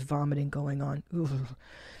forbid, there is vomiting going on. Ooh.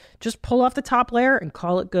 Just pull off the top layer and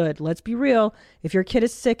call it good. Let's be real. If your kid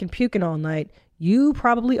is sick and puking all night, you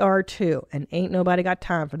probably are too, and ain't nobody got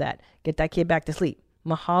time for that. Get that kid back to sleep.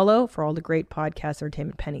 Mahalo for all the great podcast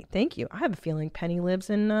entertainment, Penny. Thank you. I have a feeling Penny lives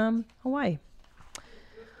in Hawaii.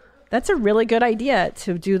 That's a really good idea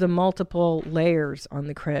to do the multiple layers on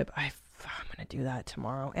the crib. I'm going to do that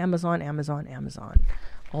tomorrow. Amazon.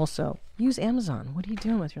 Also, use Amazon. What are you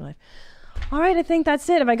doing with your life? All right, I think that's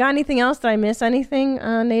it. Have I got anything else? Did I miss anything,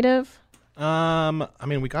 Native? I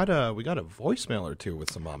mean, we got a voicemail or two with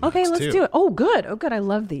some mom Okay, hacks, let's too. do it. Oh, good. I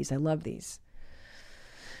love these.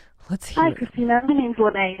 Let's hear Hi, it. Christina. My name's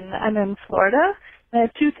Lene. I'm in Florida. I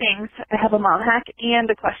have two things. I have a mom hack and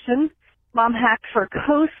a question. Mom hack for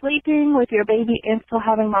co-sleeping with your baby and still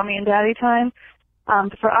having mommy and daddy time.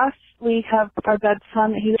 For us, we have our bed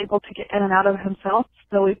son that he's able to get in and out of himself,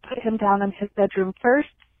 so we put him down in his bedroom first.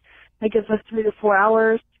 That gives us 3 to 4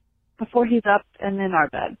 hours before he's up and in our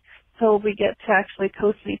bed. So we get to actually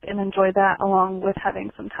co-sleep and enjoy that along with having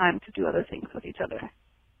some time to do other things with each other.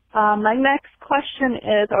 My next part's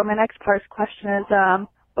question is,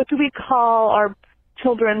 what do we call our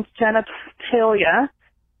children's genitalia?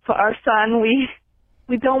 For our son,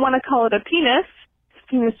 we don't want to call it a penis.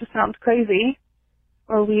 Penis just sounds crazy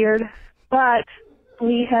or weird, but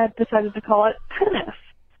we had decided to call it penis.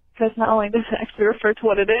 Because not only does it actually refer to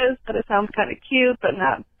what it is, but it sounds kind of cute, but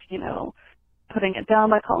not, putting it down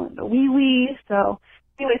by calling it a wee-wee. So,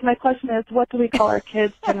 anyways, my question is, what do we call our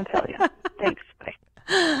kids' genitalia? Thanks.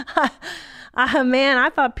 Bye. Man, I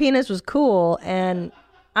thought penis was cool, and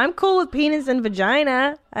I'm cool with penis and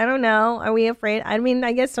vagina. I don't know. Are we afraid? I mean,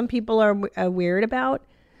 I guess some people are weird about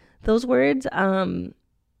those words. I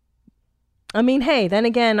mean, hey, then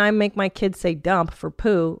again, I make my kids say dump for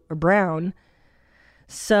poo or brown.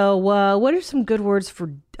 So what are some good words for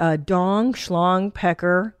dong, schlong,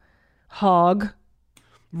 pecker, hog?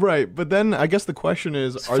 Right, but then I guess the question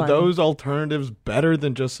is, are funny. those alternatives better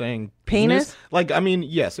than just saying Penis? Like, I mean,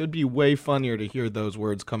 yes, it would be way funnier to hear those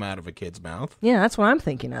words come out of a kid's mouth. Yeah, that's what I'm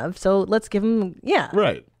thinking of. So let's give them,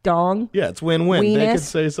 Right. Dong. Yeah, it's win-win. Weenus. They could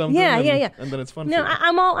say something Yeah. and then it's fun No,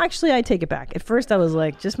 for you. I take it back. At first I was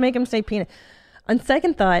like, just make them say penis. On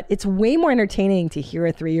second thought, it's way more entertaining to hear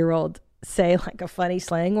a 3-year-old say like a funny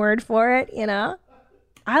slang word for it,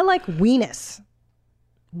 I like weenus.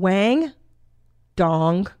 Wang,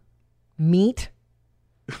 dong, meat.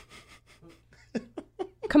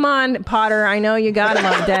 Come on, Potter. I know you got him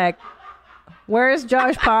on deck. Where's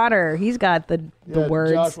Josh Potter? He's got the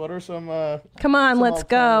words. Josh, what are some Come on, some let's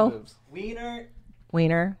go. alternatives?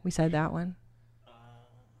 Wiener. We said that one.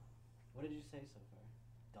 What did you say so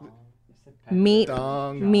far? Dong? You said Meat.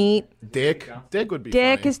 Dong. Meat. Dick. Dick would be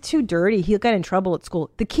Dick funny. is too dirty. He'll get in trouble at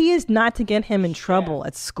school. The key is not to get him in trouble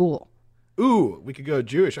at school. Ooh, we could go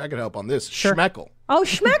Jewish. I could help on this. Sure. Schmeckel. Oh,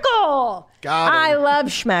 schmeckel. Got him. I love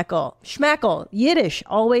schmeckel. Schmeckel. Yiddish.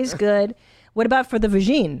 Always good. What about for the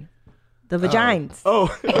vagine? The vagines.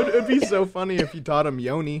 It'd be so funny if you taught him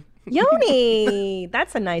Yoni. Yoni.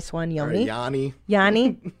 That's a nice one, Yoni. Or Yanni.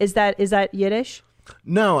 Yanni. Is that Yiddish?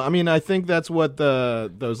 No, I mean I think that's what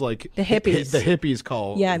those like The hippies. the hippies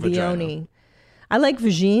call Yeah, the vagina. Yoni. I like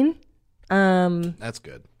vagine. That's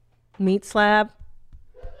good. Meat slab.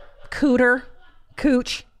 Cooter.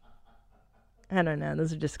 Cooch. I don't know.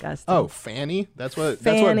 Those are disgusting. Oh, fanny? That's what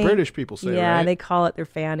Fanny. British people say, Yeah, right? they call it their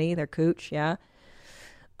fanny, their cooch, yeah.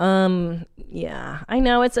 Yeah. I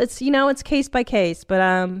know it's case by case, but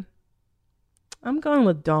I'm going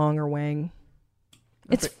with dong or wang.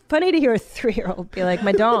 It's funny to hear a 3-year-old be like,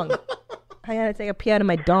 my dong. I gotta take a pee out of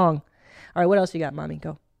my dong. All right, what else you got, Mommy?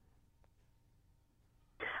 Go.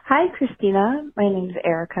 Hi, Christina. My name is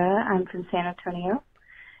Erica. I'm from San Antonio,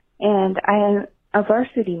 and I am a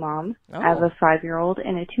varsity mom. I have a 5-year-old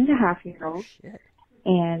and a 2.5-year-old.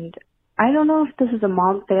 And I don't know if this is a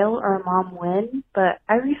mom fail or a mom win, but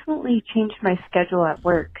I recently changed my schedule at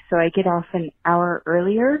work, so I get off an hour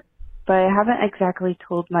earlier. But I haven't exactly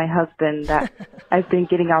told my husband that I've been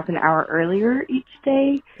getting off an hour earlier each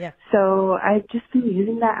day. Yeah. So I've just been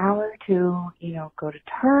using that hour to, go to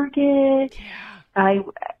Target. I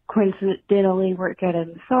coincidentally work at a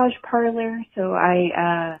massage parlor, so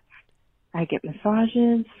I get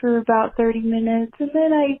massages for about 30 minutes, and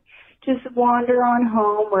then I just wander on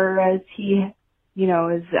home, whereas he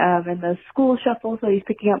is in the school shuffle, so he's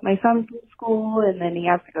picking up my son from school, and then he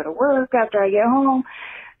has to go to work after I get home.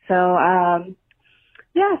 So,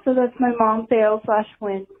 so that's my mom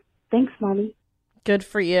fail/win. Thanks, Mommy. Good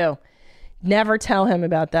for you. Never tell him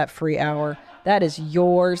about that free hour. That is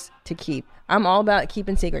yours to keep. I'm all about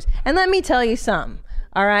keeping secrets. And let me tell you something,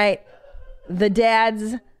 all right? The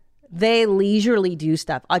dads, they leisurely do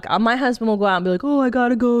stuff. Like, my husband will go out and be like, oh, I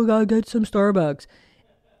gotta get some Starbucks.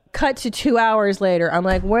 Cut to 2 hours later, I'm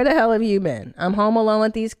like, where the hell have you been? I'm home alone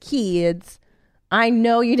with these kids. I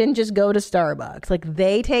know you didn't just go to Starbucks. Like,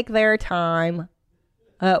 they take their time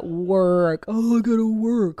at work. Oh, I gotta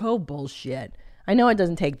work. Oh, bullshit. I know it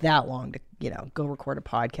doesn't take that long to, go record a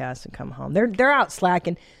podcast and come home. They're out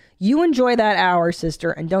slacking. You enjoy that hour,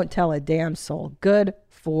 sister, and don't tell a damn soul. Good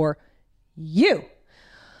for you.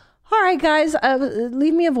 All right, guys,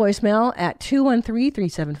 leave me a voicemail at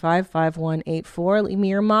 213-375-5184. Leave me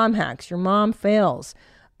your mom hacks, your mom fails,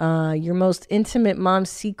 your most intimate mom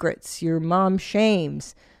secrets, your mom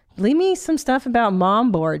shames. Leave me some stuff about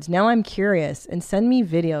mom boards. Now I'm curious, and send me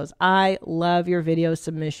videos. I love your video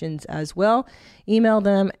submissions as well. Email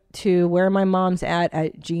them to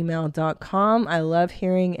wheremymomsat@gmail.com. I love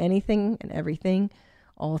hearing anything and everything,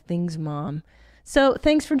 all things mom. So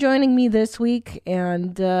thanks for joining me this week,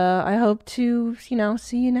 and I hope to,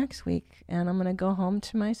 see you next week. And I'm going to go home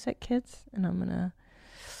to my sick kids, and I'm going to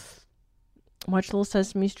watch Little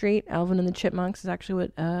Sesame Street. Alvin and the Chipmunks is actually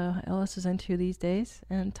what Ellis is into these days,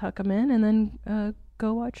 and tuck them in, and then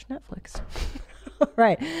go watch Netflix. All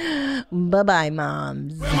right. Bye-bye,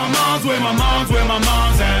 moms. Where my mom's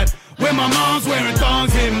at? Where my mom's wearing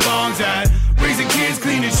thongs, hitting bongs at? Raising kids,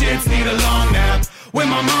 cleaning shits, need a long nap. Where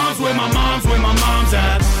my mom's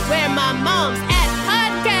at? Where my mom's